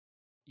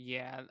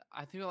 Yeah,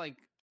 I feel like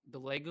the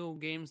Lego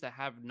games that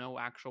have no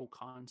actual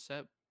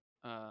concept,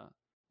 or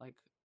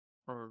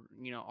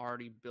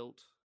already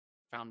built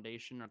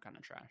foundation are kind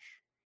of trash.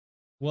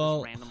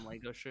 Well, just random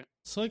Lego shit.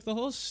 So like the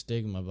whole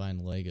stigma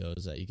behind Lego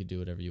is that you could do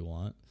whatever you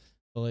want,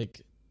 but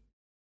like,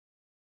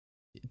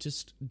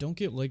 just don't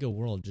get Lego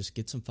World. Just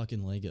get some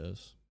fucking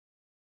Legos.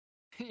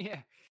 Yeah,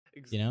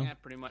 exactly. Yeah,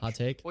 pretty much. Hot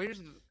take. Well,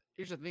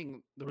 here's the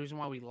thing. The reason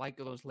why we like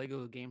those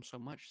Lego games so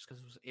much is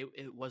because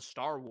it was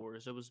Star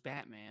Wars. It was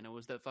Batman. It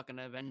was the fucking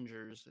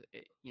Avengers.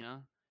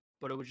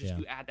 But it was just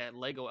you add that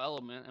Lego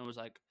element, and it was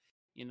like,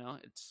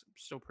 it's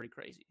still pretty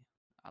crazy.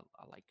 I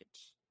like it.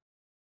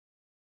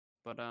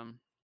 But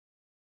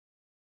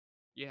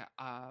yeah,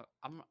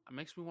 it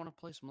makes me want to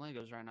play some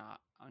Legos right now.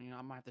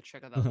 I might have to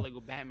check out that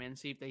Lego Batman and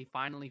see if they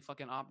finally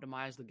fucking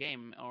optimize the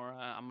game, or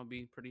I'm gonna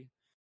be pretty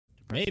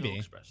depressed. Maybe.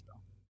 Expressed,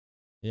 though.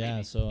 Yeah.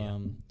 Maybe.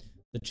 So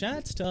the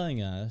chat's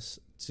telling us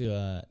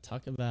to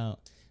talk about.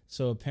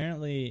 So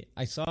apparently,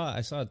 I saw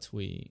a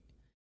tweet,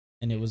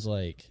 and it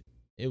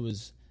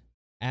was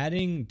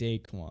adding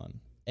Daquan,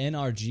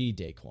 NRG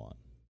Daquan.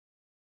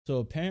 So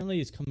apparently,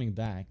 he's coming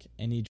back,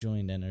 and he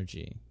joined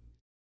NRG.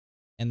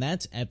 And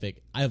that's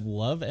epic. I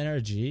love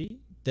NRG.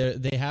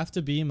 They have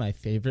to be my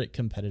favorite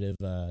competitive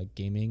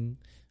gaming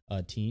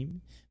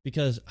team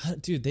because,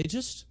 dude,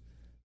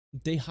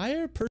 they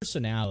hire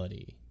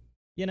personality,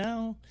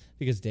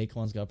 because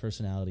Daquan's got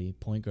personality,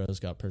 Point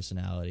Grow's got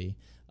personality,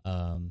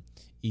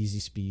 Easy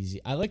Speezy.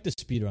 I like the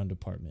speedrun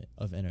department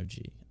of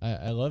NRG.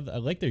 I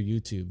like their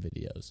YouTube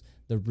videos.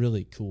 They're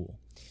really cool.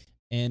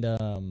 And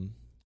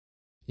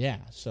yeah,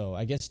 so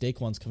I guess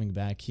Daquan's coming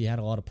back. He had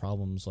a lot of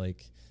problems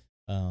like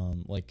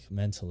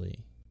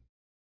mentally.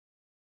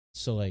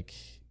 So I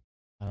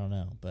don't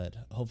know, but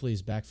hopefully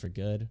he's back for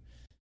good.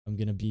 I'm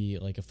gonna be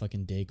like a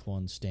fucking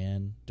Daquan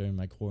stan during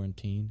my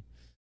quarantine.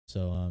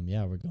 So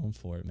yeah, we're going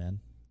for it, man.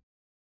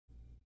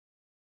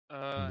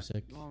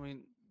 Sick? Well, I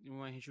mean, you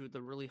want to hit you with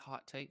a really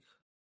hot take?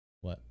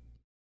 What?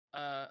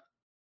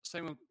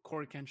 Same with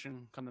Corey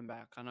Kenshin coming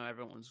back. I know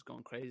everyone's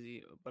going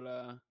crazy, but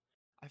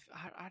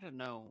I don't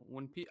know.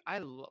 When I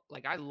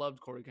loved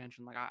Corey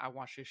Kenshin. Like I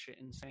watched his shit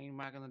insane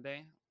back in the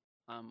day.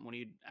 When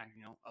he'd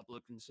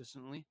upload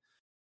consistently.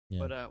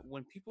 Yeah. But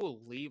when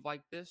people leave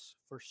like this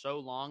for so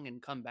long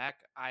and come back,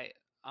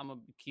 I'm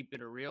gonna keep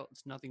it real.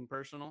 It's nothing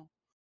personal.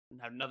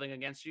 I have nothing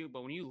against you,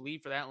 but when you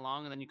leave for that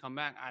long and then you come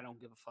back, I don't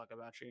give a fuck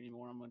about you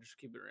anymore. I'm gonna just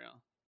keep it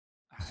real.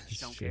 I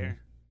just don't care.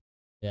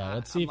 Yeah,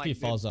 let's see if he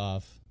falls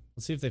off.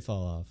 Let's see if they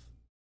fall off.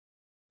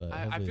 But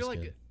I feel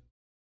like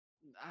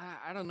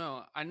I don't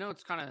know. I know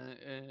it's kind of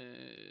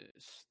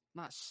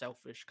not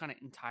selfish, kind of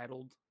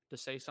entitled to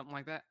say something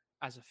like that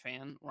as a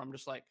fan, where I'm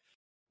just like,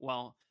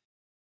 well,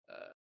 I'm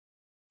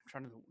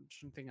trying to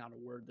think how to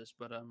word this,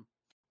 but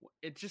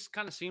it just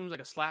kind of seems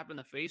like a slap in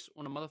the face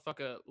when a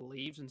motherfucker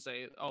leaves and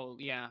say, "Oh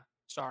yeah,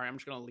 sorry, I'm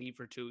just gonna leave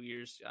for 2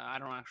 years.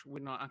 We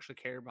don't actually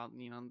care about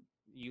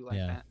you like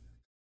that."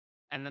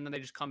 And then they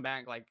just come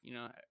back like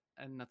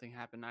and nothing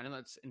happened. I know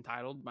that's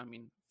entitled. But I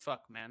mean,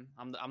 fuck, man,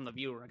 I'm the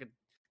viewer. I get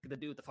to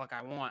do what the fuck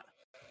I want.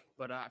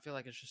 But I feel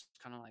like it's just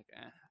kind of like,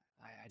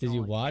 Did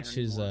you watch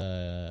his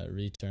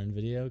return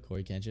video,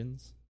 Corey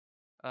Kenshin's?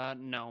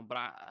 No, but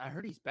I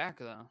heard he's back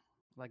though.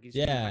 Like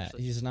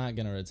he's not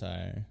gonna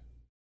retire.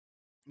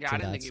 Yeah, so I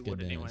didn't think he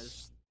would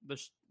anyways.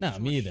 No,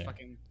 me either.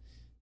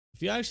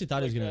 If you actually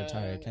thought he was gonna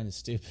retire, kind of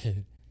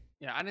stupid.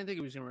 Yeah, I didn't think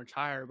he was gonna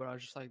retire, but I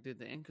was just like, dude,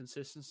 the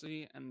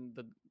inconsistency and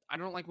I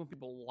don't like when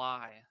people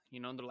lie.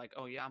 They're like,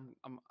 oh yeah,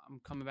 I'm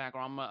coming back,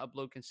 or I'm gonna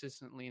upload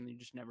consistently, and they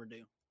just never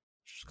do.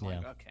 It's just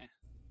like, okay,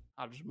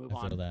 I'll just move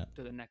on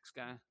to the next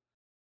guy.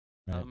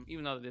 Right.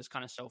 Even though it is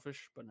kind of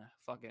selfish, but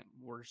fuck it,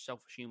 we're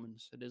selfish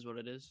humans. It is what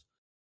it is.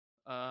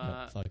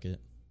 Fuck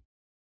it.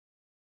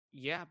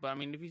 Yeah, but I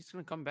mean, if he's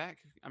gonna come back,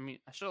 I mean,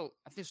 I still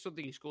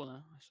think he's cool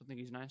now. I still think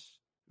he's nice.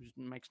 He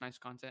makes nice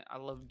content. I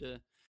loved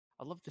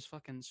his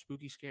fucking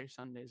spooky scary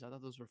Sundays. I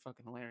thought those were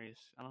fucking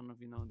hilarious. I don't know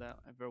if you know that.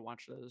 I've ever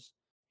watched those.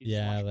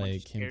 Yeah,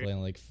 like him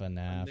playing like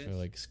FNAF Sundays. Or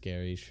like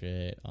scary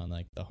shit on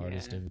like the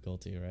hardest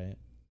difficulty, right?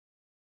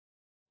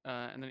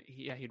 And then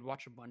he'd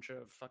watch a bunch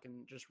of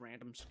fucking just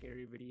random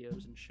scary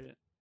videos and shit.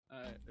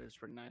 It was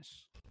pretty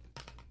nice.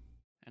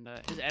 And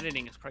his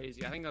editing is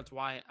crazy. I think that's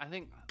why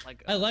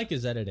I like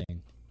his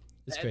editing.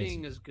 It's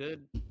editing crazy. is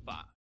good,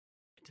 but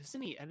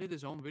doesn't he edit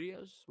his own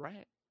videos?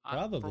 Right? From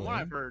what Probably.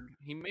 I've heard,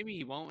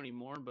 he won't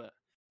anymore. But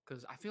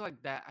because I feel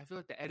like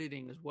the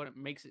editing is what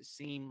makes it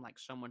seem like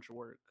so much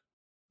work.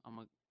 I'm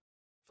like,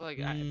 I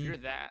feel like if you're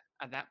that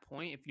at that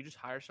point, if you just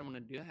hire someone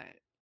to do that,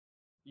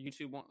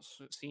 YouTube won't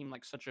seem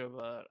like such of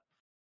a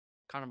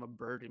kind of a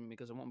burden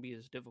because it won't be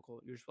as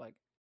difficult. You're just like,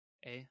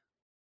 hey,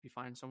 if you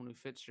find someone who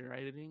fits your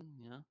editing,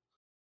 I feel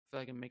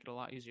like it can make it a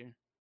lot easier.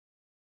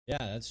 Yeah,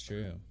 that's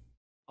true.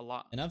 A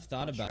lot. And I've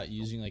thought Not about stressful.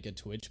 using like a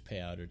Twitch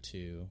payout or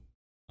two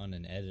on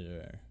an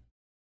editor,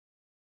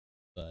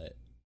 but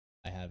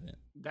I haven't.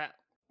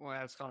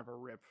 That's kind of a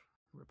rip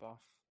off.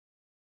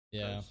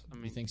 Yeah, 'Cause, I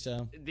you mean, think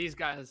so? These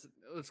guys,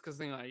 it's because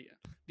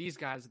these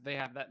guys, they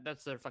have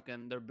that's their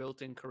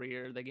built-in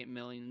career. They get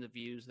millions of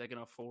views. They can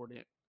afford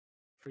it.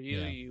 For you,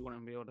 Yeah. you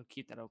wouldn't be able to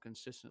keep that up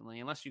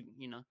consistently unless you're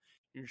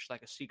just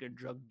like a secret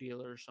drug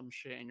dealer or some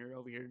shit, and you're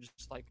over here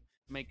just like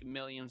making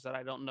millions that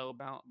I don't know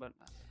about. But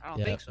I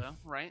don't think so,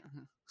 right?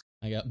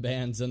 I got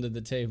bands under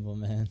the table,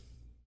 man.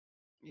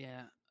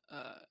 Yeah.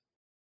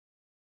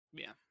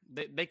 Yeah.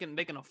 They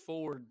can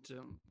afford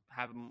to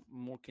have a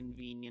more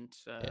convenient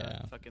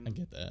fucking. I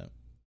get that.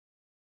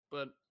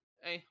 But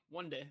hey,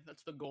 one day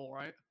that's the goal,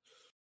 right?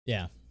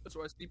 Yeah. That's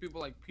why I see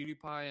people like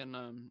PewDiePie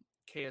and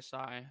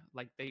KSI,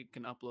 like they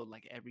can upload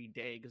like every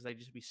day because they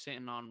just be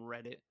sitting on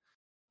Reddit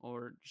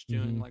or just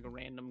doing like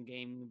random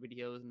gaming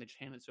videos, and they just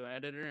hand it to an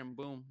editor, and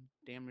boom,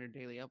 damn near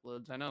daily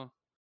uploads. I know,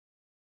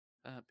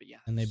 but yeah,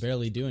 And they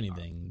barely do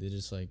anything. They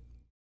just like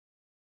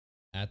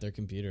at their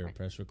computer,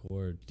 press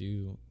record,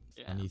 do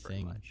funny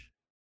thing.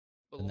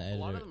 But And the a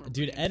lot editor, of them are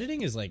dude, pretty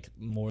editing is like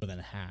more than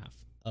half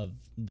of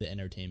the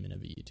entertainment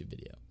of a YouTube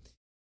video.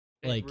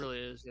 It Like, really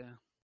is, yeah.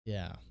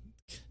 yeah.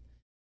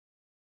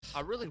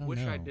 I really don't wish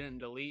I know. didn't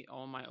delete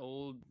all my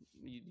old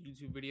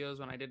YouTube videos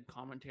when I did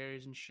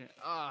commentaries and shit.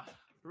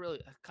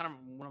 Really, kind of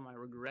one of my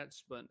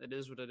regrets, but it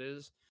is what it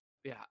is.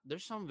 But yeah,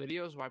 there's some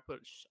videos where I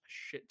put a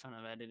shit ton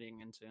of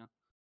editing into,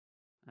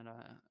 and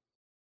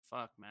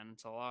fuck, man,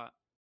 it's a lot.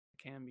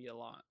 It can be a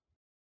lot,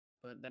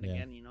 but then Yeah.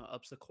 again,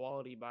 ups the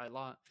quality by a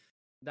lot.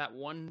 That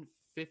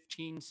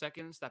 15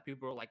 seconds that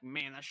people are like,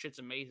 man, that shit's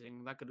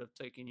amazing. That could have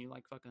taken you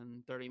like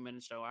fucking 30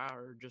 minutes to an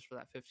hour just for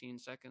that 15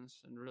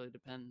 seconds. It really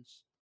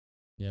depends.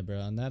 Yeah, bro.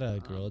 On that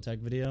Gorilla Tech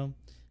video,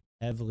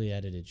 heavily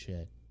edited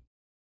shit.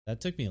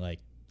 That took me like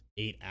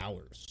 8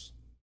 hours.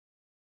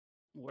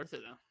 Worth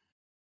it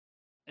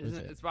though.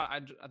 Isn't it? It's about.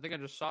 I think I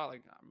just saw it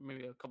like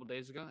maybe a couple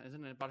days ago.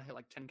 Isn't it about to hit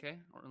like 10K,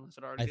 or unless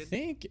it already I did?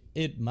 think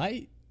it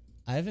might.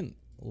 I haven't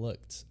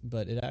looked,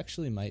 but it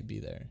actually might be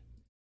there.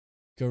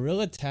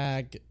 Gorilla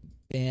Tag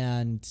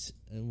band,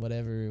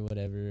 whatever.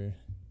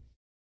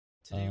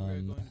 Today we're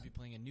going to be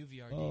playing a new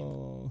VR game.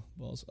 Oh,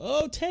 balls.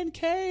 Oh,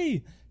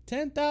 10K!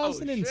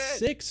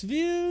 10,006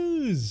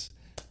 views!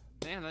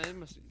 Man,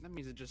 that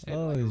means it just hit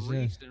Holy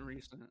like shit.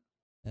 recent.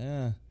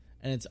 Yeah.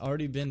 And it's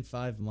already been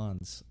 5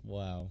 months.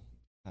 Wow.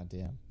 God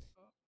damn.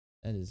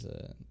 That is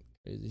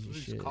crazy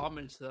These shit.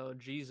 comments though,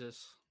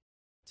 Jesus.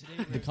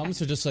 Today The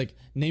comments are just like,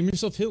 name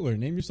yourself Hitler,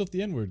 name yourself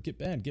the N-word, get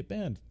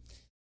banned.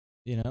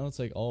 You know, it's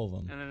like all of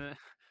them. And then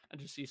I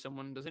just see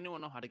someone. Does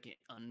anyone know how to get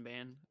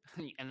unbanned?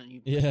 And then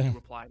you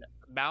replied,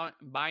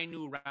 buy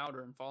new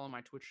router and follow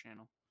my Twitch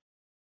channel.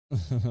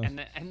 and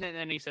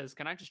then he says,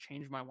 "Can I just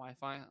change my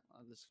Wi-Fi?"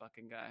 Oh, this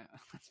fucking guy.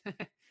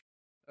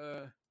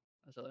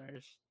 That's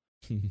hilarious.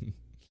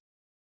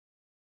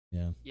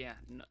 Yeah. Yeah.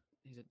 No,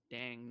 he said,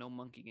 "Dang, no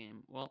monkey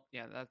game." Well,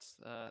 yeah, that's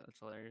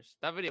hilarious.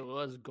 That video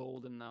was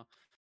golden though.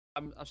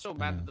 I'm so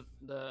mad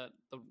that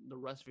the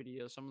Rust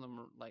videos. Some of them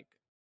are like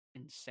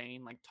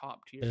insane, like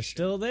top tier. They're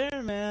still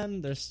there, man.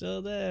 They're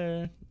still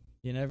there.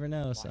 You never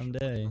know.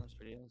 Someday.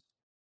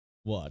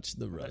 Watch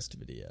the Rust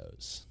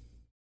videos.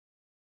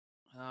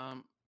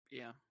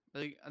 Yeah. I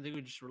think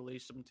we just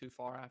released them too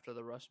far after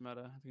the Rust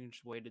meta. I think we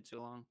just waited too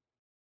long.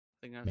 I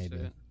think that's Maybe.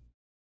 it.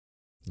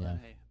 Yeah. But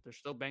hey, they're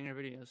still banger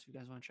videos if you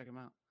guys want to check them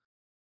out.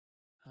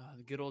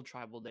 The good old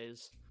tribal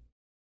days.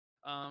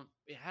 Yeah,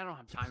 I don't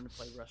have time to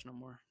play Rust no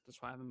more.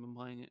 That's why I haven't been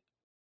playing it.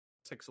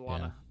 It takes a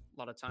lot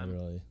of time.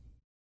 Literally.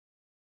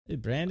 Hey,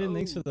 Brandon,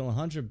 thanks for the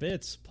 100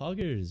 bits.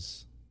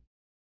 Poggers.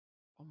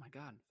 Oh my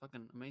god,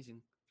 fucking amazing.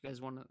 If you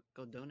guys want to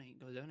go donate,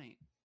 go donate.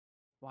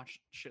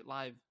 Watch shit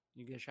live.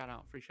 You get a shout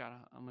out, free shout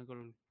out. I'm gonna go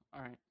to. All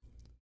right.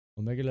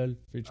 Omega lol,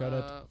 free shout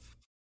out.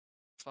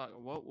 Fuck,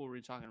 what were we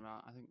talking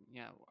about? I think,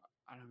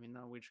 I don't even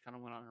know. We just kind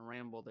of went on a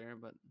ramble there,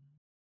 but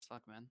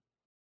fuck, man.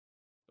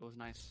 It was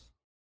nice.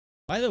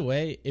 By the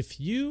way, if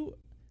you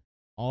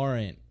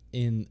aren't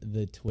in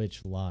the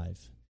Twitch live,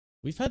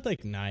 we've had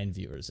like 9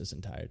 viewers this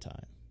entire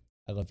time.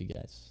 I love you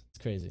guys.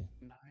 It's crazy.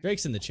 Nice.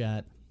 Drake's in the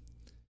chat.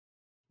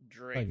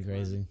 Drake. Fucking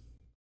crazy.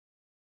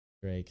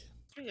 Drake.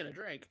 Speaking of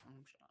Drake, I don't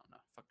know.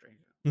 Fuck Drake.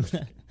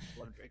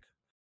 What a Drake.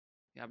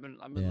 Yeah, I've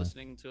been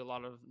listening to a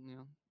lot of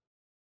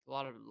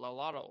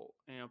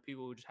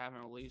people who just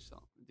haven't released.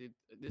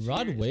 This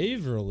Rod year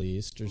Wave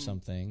released or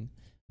something.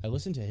 I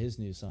listened to his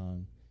new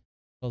song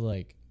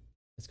called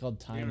it's called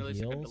Time Heals.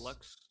 Like a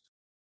deluxe.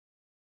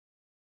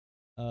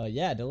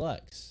 Yeah,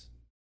 deluxe.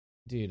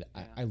 Dude,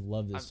 Yeah. I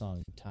love this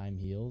song, Time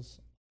Heals.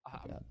 My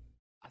God.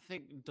 I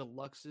think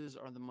deluxes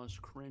are the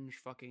most cringe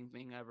fucking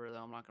thing ever,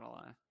 though. I'm not gonna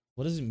lie.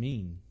 What does it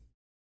mean?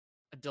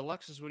 A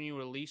deluxe is when you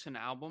release an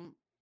album,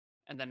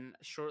 and then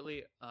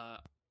shortly,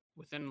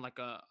 within like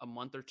a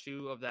month or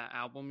two of that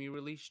album you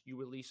release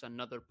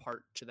another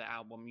part to the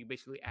album. You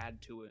basically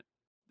add to it.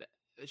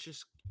 It's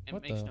just it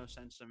What makes the? no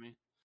sense to me.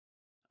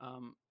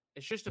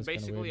 It's just That's kinda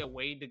basically weird. a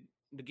way to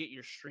get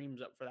your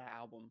streams up for that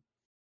album.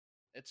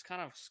 It's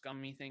kind of a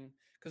scummy thing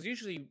because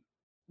usually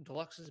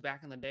deluxes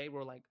back in the day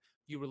were like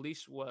you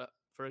release what,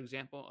 for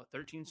example, a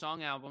 13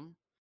 song album,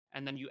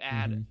 and then you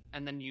add Mm-hmm.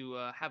 and then you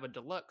have a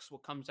deluxe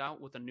what comes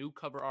out with a new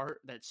cover art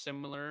that's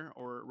similar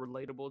or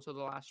relatable to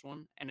the last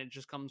one, and it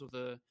just comes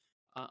with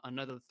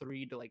another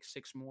 3 to like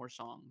 6 more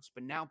songs.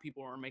 But now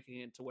people are making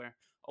it to where,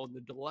 oh,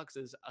 the deluxe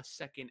is a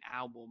second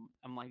album.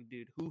 I'm like,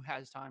 dude, who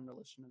has time to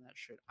listen to that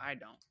shit? I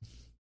don't.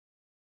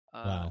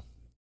 Wow.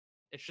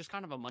 It's just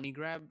kind of a money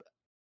grab,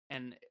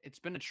 and it's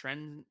been a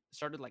trend.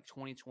 Started like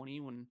 2020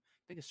 when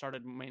I think it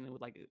started mainly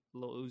with like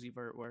Lil Uzi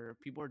Vert, where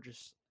people are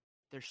just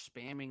they're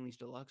spamming these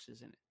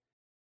deluxes, and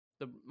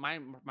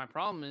my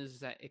problem is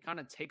that it kind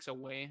of takes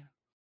away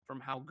from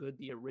how good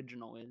the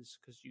original is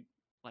because you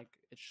like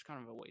it's just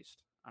kind of a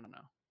waste. I don't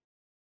know,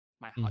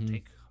 my hot Mm-hmm.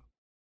 take,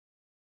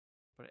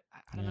 but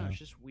I don't know. Yeah. It's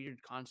just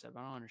weird concept.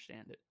 I don't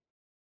understand it.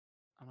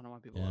 I don't know why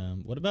people love Yeah.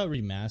 it. What about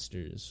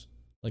remasters?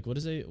 Like, what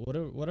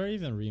are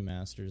even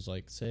remasters?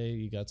 Like, say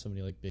you got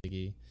somebody like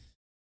Biggie,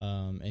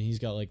 and he's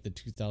got like the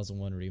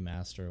 2001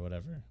 remaster or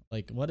whatever.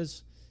 Like, what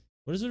is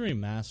a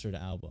remastered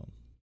album?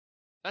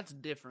 That's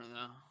different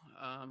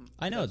though.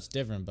 I know it's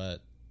different,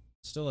 but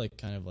still like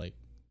kind of like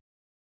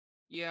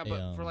Yeah, a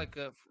but for like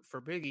for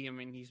Biggie, I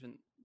mean,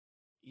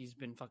 he's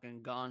been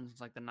fucking gone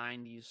since like the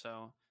 '90s,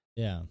 so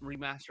yeah.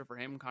 remaster for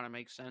him kind of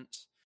makes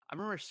sense. I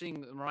remember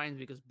seeing it reminds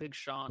me because Big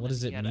Sean, What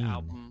does he it had an mean?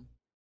 album.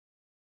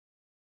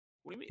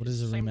 What do you mean? What It's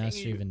does a the same thing.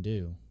 remaster even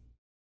do?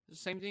 It's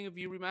the same thing if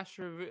you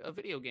remaster a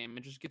video game,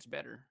 it just gets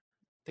better.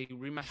 They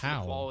remaster How?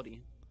 the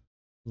quality.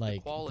 The Like the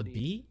quality.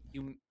 beat?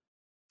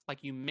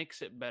 You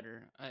mix it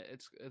better.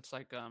 It's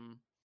like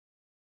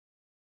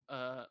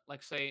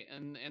say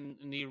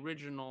in the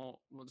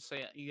original, let's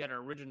say you had an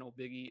original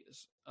Biggie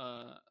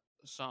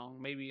song,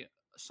 maybe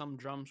some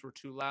drums were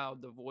too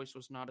loud, the voice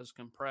was not as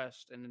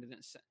compressed, and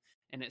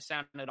and it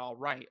sounded all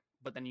right,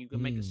 but then you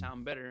can make it Mm,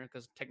 sound better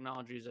because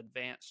technology has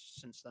advanced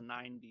since the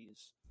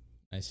 90s.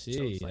 I So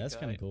see. it's like That's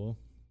kind of cool.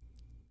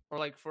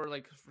 or for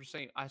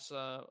say I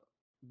saw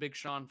Big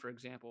Sean, for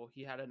example,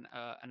 he had an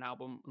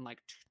album in like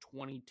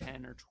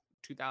 2010 or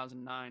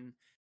 2009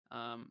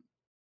 um,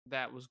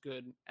 that was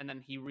good, and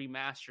then he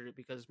remastered it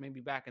because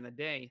maybe back in the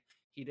day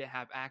he didn't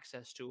have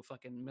access to a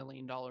fucking $1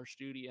 million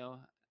studio,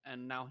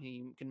 and now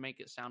he can make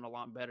it sound a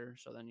lot better.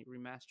 So then he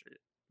remastered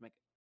it, make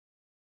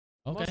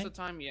it. Most Okay. of the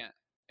time, yeah.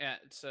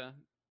 It's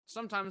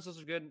sometimes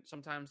those are good,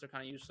 sometimes they're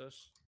kind of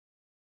useless,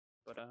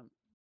 but I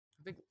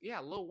think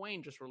Lil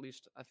Wayne just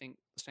released I think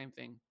the same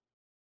thing,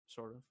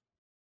 sort of.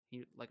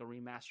 He like a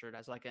remastered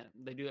as like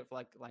they do it for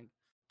like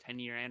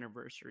 10-year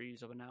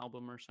anniversaries of an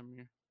album or some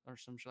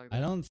shit like I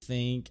that. don't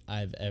think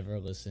I've ever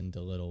listened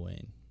to Lil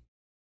Wayne.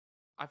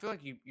 I feel like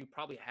you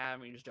probably have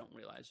and you just don't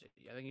realize it.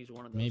 I think he's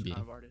one of those Maybe.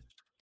 kind of artists.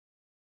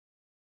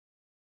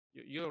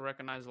 You'll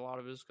recognize a lot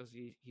of his because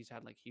he's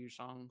had like huge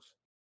songs.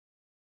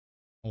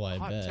 Oh, I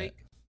Hot bet. take.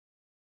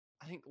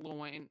 I think Lil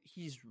Wayne,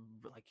 he's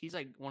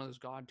like one of those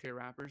god tier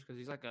rappers because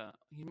he's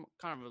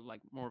kind of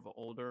like more of an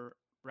older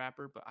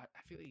rapper, but I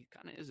feel like he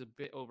kind of is a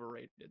bit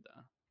overrated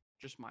though.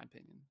 Just my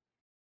opinion.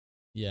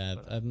 Yeah,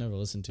 But, I've never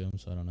listened to him,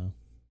 so I don't know.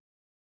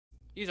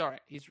 he's all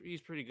right.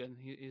 He's pretty good.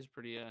 He's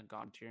pretty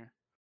god tier.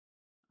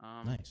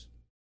 Nice.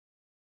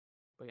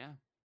 But yeah,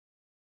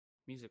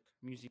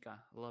 musica,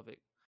 love it.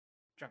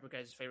 Drop your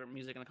guys' favorite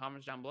music in the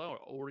comments down below,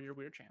 or your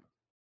weird channel.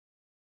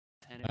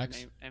 And if your X.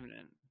 name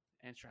and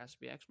answer has to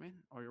be X Man,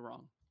 or you're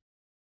wrong.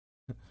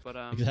 But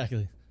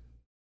Exactly.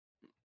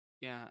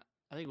 yeah,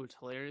 I think what's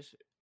hilarious,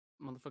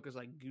 motherfuckers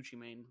like Gucci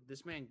Mane.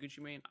 This man, Gucci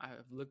Mane, I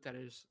have looked at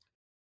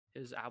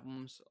his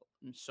albums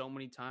so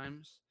many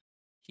times.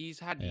 He's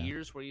had Yeah.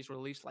 years where he's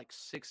released like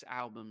 6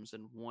 albums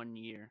in 1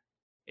 year.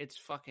 It's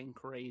fucking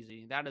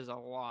crazy. That is a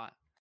lot.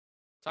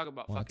 Talk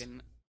about What?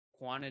 fucking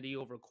quantity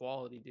over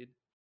quality, dude.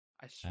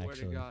 I swear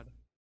Actually. to God.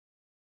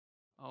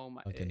 Oh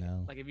my! Fucking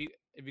hell. Like if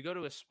you go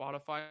to a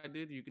Spotify,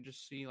 dude, you could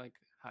just see like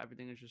how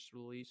everything is just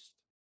released.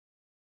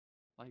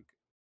 Like,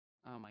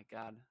 oh my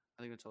God,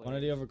 I think it's hilarious.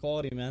 Quantity over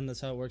quality, man.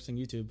 That's how it works on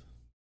YouTube.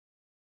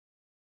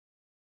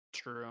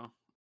 True.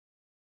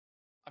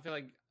 I feel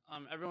like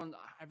everyone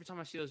every time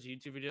I see those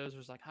YouTube videos,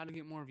 there's like how to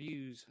get more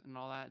views and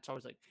all that. It's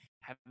always like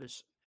have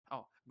this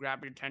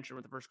grab your attention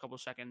with the first couple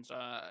of seconds.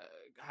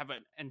 Have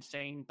an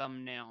insane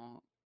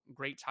thumbnail,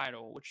 great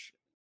title, which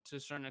to a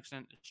certain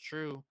extent is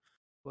true,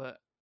 but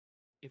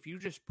if you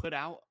just put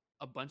out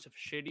a bunch of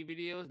shitty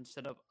videos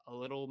instead of a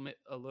little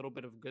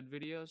bit of good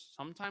videos,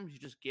 sometimes you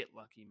just get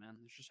lucky, man.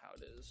 It's just how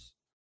it is.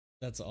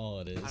 That's all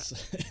it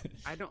is.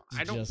 I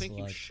don't think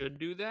you should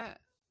do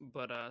that,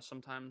 but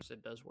sometimes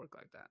it does work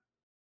like that.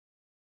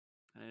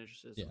 And it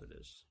just is what it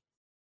is.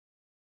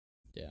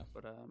 Yeah.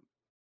 But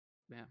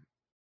man,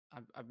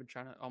 I've been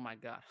trying to. Oh my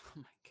god, oh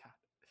my god.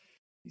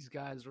 These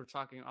guys were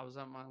talking. I was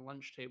at my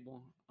lunch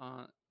table,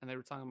 and they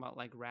were talking about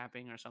like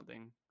rapping or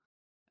something.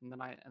 And then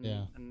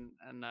Yeah.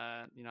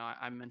 you know,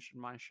 I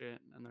mentioned my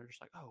shit, and they're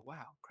just like, "Oh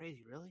wow,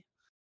 crazy, really?"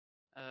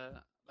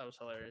 That was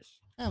hilarious.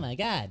 Oh my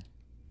god.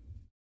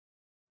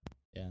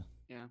 Yeah.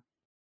 Yeah.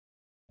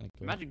 Kinda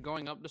cool. Imagine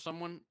going up to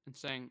someone and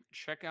saying,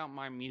 "Check out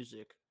my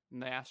music,"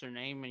 and they ask their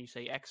name, and you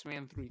say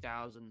X-Man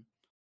 3000.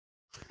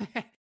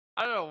 I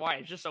don't know why.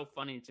 It's just so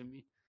funny to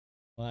me.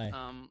 Why?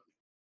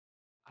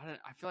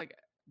 I feel like,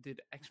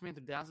 dude, X-Man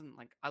 3000.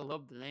 Like, I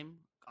love the name.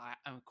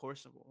 Of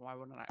course, why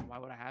wouldn't I? Why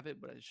would I have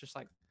it? But it's just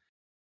like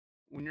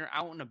when you're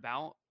out and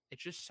about, it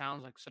just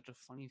sounds like such a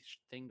funny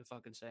thing to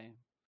fucking say.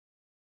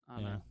 I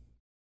don't Yeah. know.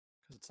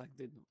 Because it's like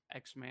the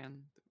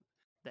X-Man,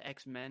 the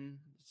X-Men,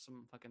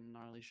 some fucking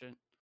gnarly shit.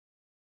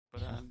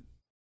 But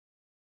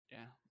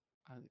yeah.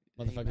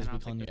 Motherfuckers be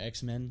calling you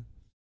X-Men.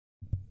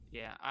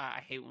 Yeah, I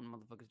hate when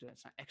motherfuckers do that.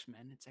 It's not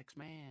X-Men, it's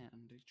X-Man.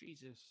 Dude,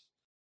 Jesus.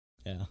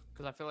 Yeah.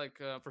 Because I feel like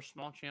for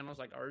small channels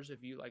like ours,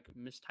 if you like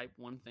mistype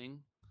one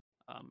thing,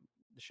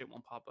 the shit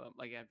won't pop up.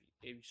 Like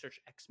if you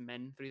search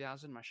X-Men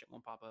 3000, my shit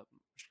won't pop up.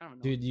 Which is kind of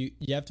annoying. Dude,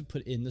 you have to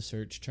put in the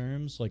search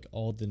terms like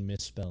all the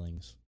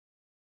misspellings.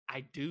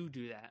 I do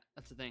that.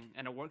 That's the thing,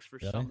 and it works for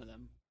Really? some of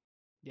them.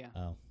 Yeah.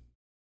 Oh.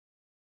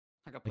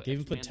 Like I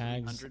even put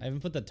tags. I even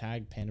put the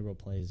tag Pandora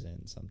plays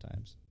in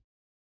sometimes.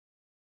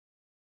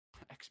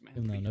 X-Men.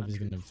 Even though nobody's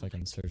 300. gonna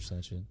fucking search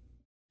that shit.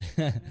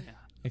 Yeah.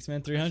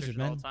 X-Men I 300, search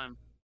it all man. the time.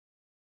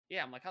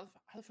 Yeah, I'm like, how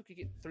the fuck you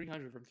get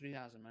 300 from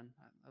 3000, man?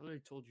 I literally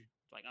told you.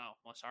 It's like, oh,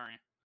 well, sorry.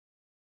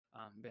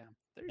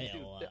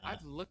 Yeah.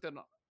 I've looked at.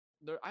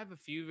 I have a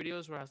few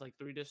videos where it has like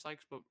 3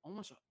 dislikes, but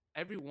almost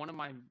every one of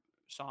my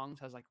songs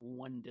has like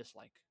 1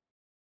 dislike.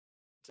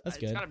 That's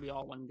It's good. got to be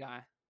all one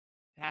guy.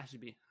 It has to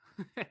be.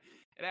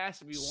 It has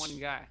to be one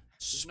guy.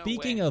 There's no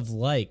Speaking way. of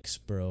likes,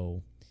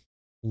 bro,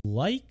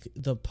 like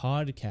the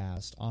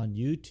podcast on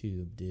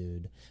YouTube,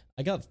 dude.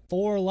 I got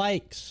 4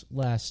 likes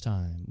last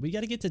time. We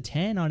got to get to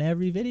 10 on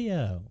every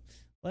video.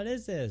 What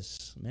is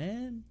this,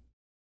 man?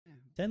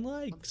 10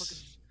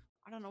 likes.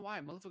 I don't know why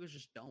motherfuckers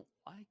just don't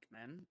like,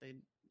 man.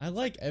 I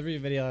like every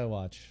video I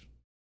watch.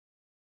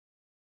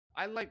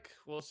 I like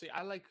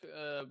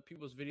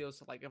people's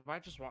videos. Like if I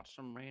just watch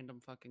some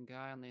random fucking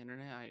guy on the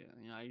internet,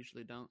 I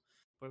usually don't.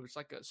 But if it's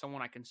like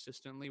someone I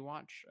consistently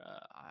watch,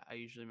 I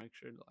usually make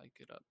sure to like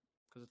it up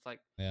because it's like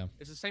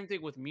it's the same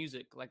thing with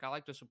music. Like I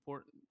like to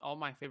support all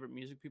my favorite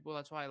music people.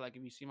 That's why like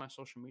if you see my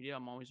social media,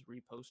 I'm always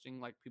reposting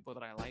like people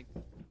that I like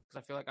because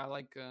I feel like I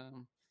like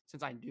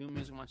since I do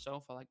music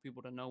myself, I like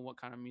people to know what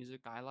kind of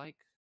music I like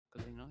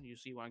because you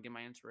see where I get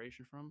my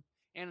inspiration from.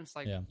 And it's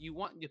like you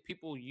want the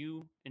people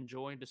you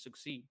enjoy to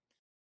succeed.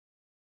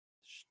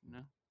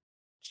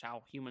 It's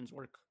how humans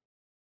work.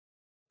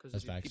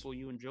 Because if the people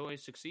you enjoy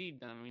succeed,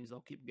 that means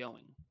they'll keep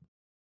going.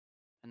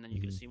 And then you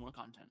can see more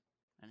content.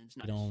 And it's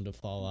nice. You don't want them to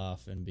fall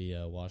off and be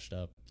washed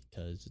up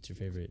because it's your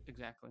favorite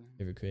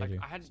creator. Like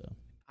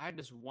I had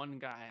this one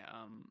guy,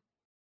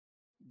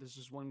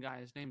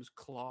 his name is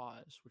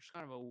Claus, which is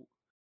kind of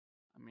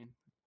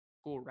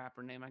cool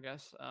rapper name, I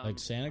guess. Like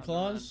Santa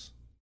Claus?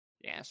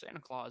 Yeah, Santa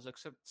Claus,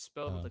 except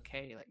spelled with a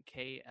K, like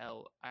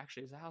KL.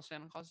 Actually, is that how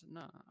Santa Claus?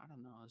 No, I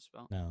don't know how it's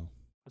spelled. No,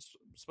 it's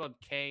spelled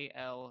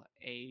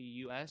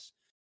KLAUS.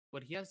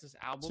 But he has this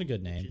album. It's a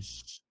good name.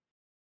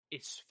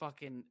 It's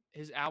fucking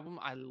his album.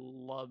 I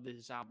love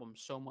his album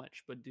so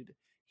much, but dude,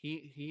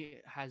 he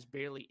has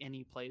barely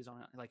any plays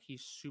on it. Like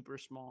he's super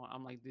small.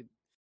 I'm like, dude,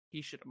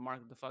 he should have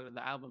marked the fuck.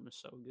 The album is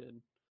so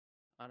good.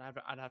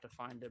 I'd have to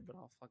find it, but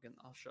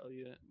I'll show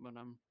you it. But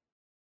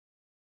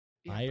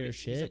higher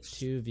shit, like,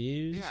 2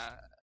 views.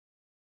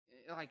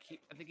 Yeah, like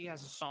I think he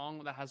has a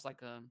song that has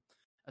like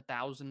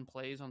 1,000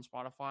 plays on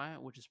Spotify,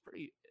 which is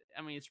pretty.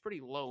 I mean, it's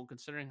pretty low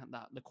considering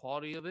that the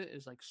quality of it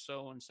is like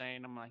so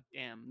insane. I'm like,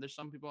 damn. There's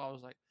some people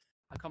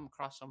I come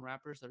across some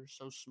rappers that are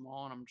so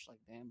small, and I'm just like,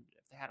 damn.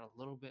 If they had a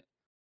little bit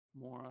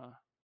more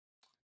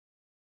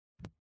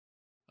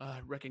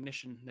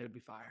recognition, they would be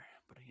fire.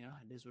 But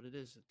it is what it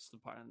is. It's the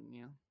part.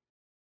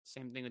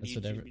 Same thing with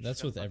YouTube.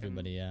 That's with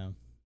everybody. Yeah.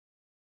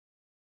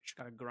 Just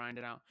gotta grind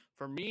it out.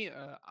 For me,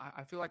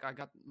 I feel like I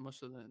got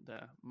most of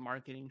the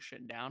marketing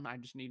shit down. I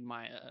just need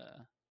my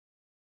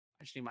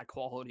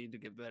quality to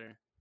get better.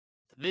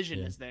 The vision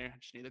is there. I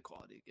just need the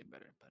quality to get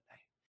better. But hey,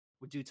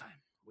 with due time.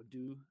 With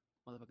due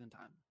motherfucking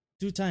time.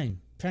 Due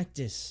time.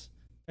 Practice.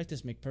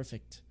 Practice make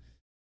perfect.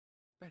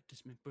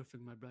 Practice make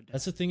perfect, my brother.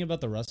 That's the thing about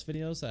the Rust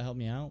videos that helped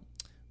me out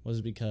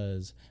was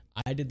because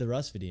I did the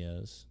Rust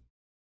videos.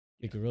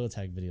 The Gorilla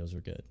Tag videos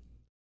were good.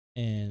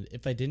 And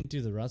if I didn't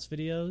do the Rust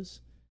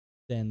videos,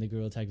 then the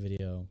Gorilla Tag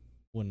video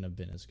wouldn't have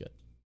been as good.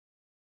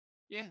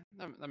 Yeah,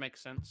 that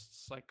makes sense.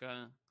 It's like,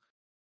 because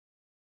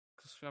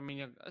I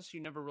mean, I guess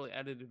you never really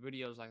edited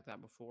videos like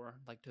that before,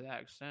 like to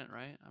that extent,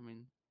 right? I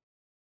mean,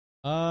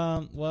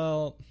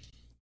 well,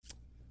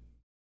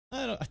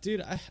 I don't,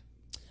 dude. I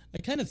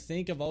kind of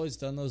think I've always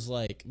done those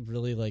like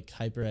really like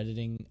hyper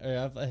editing, or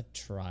I've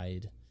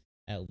tried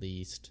at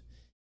least,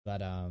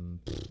 but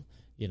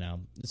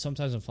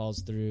sometimes it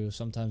falls through.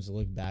 Sometimes I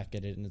look back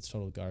at it and it's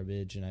total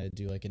garbage, and I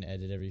do like an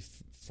edit every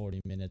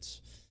 40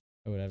 minutes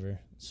or whatever.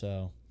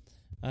 So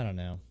I don't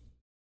know.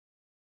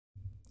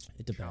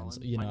 It depends.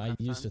 I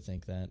used to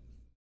think that.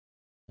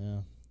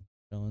 Yeah.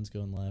 Dylan's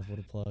going live. What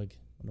a plug.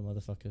 What a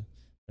motherfucker. Trying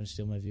to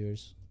steal my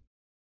viewers.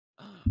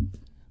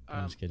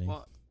 I'm just kidding.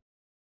 Well,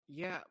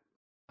 yeah.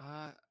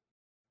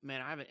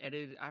 Man, I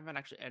haven't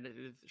actually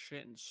edited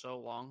shit in so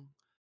long.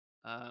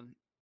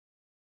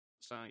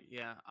 So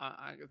yeah,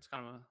 it's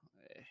kind of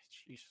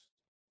it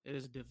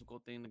is a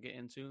difficult thing to get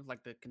into,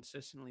 like to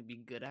consistently be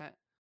good at.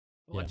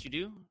 But once you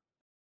do,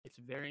 it's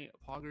very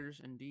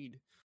poggers indeed.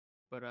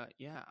 But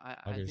yeah,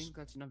 I think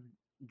that's enough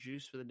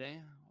juice for the day.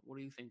 What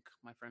do you think,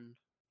 my friend?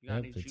 You got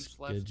any juice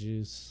left? Good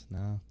juice.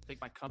 No. I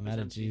think my cup I'm is out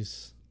of empty.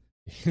 juice.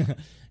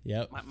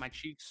 Yep. My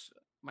cheeks.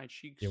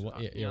 You're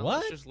what?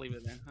 Let's just leave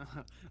it there.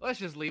 Let's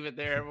just leave it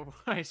there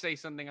before I say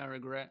something I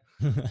regret.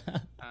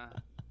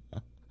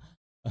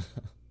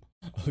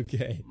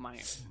 Okay. My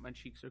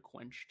cheeks are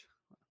quenched.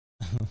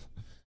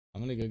 I'm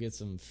gonna go get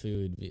some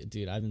food,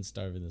 dude. I've been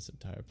starving this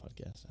entire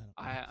podcast.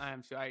 I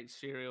am too. I ate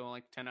cereal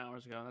like 10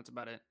 hours ago. That's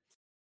about it.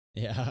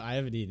 Yeah, I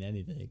haven't eaten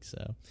anything.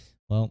 So,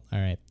 well, all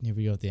right. Here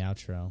we go with the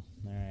outro. All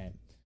right.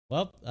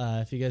 Well,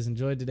 if you guys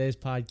enjoyed today's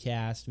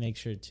podcast, make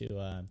sure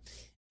to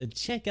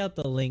check out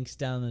the links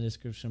down in the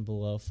description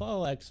below.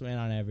 Follow X-Man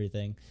on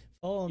everything.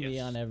 Follow me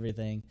on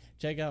everything.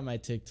 Check out my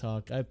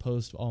TikTok. I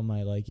post all my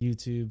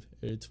YouTube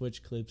or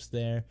Twitch clips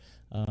there.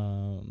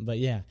 But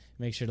yeah,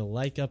 make sure to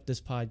like up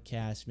this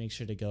podcast. Make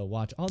sure to go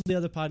watch all the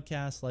other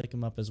podcasts. Like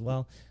them up as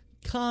well.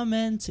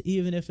 Comment,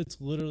 even if it's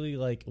literally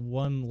like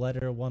one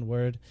letter, one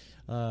word,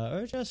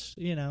 or just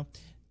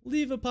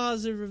leave a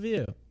positive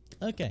review.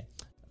 Okay.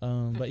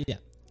 But yeah,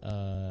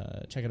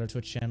 check out our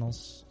Twitch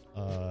channels.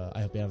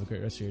 I hope you have a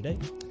great rest of your day,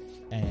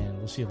 and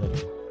we'll see you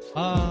later.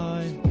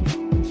 Bye.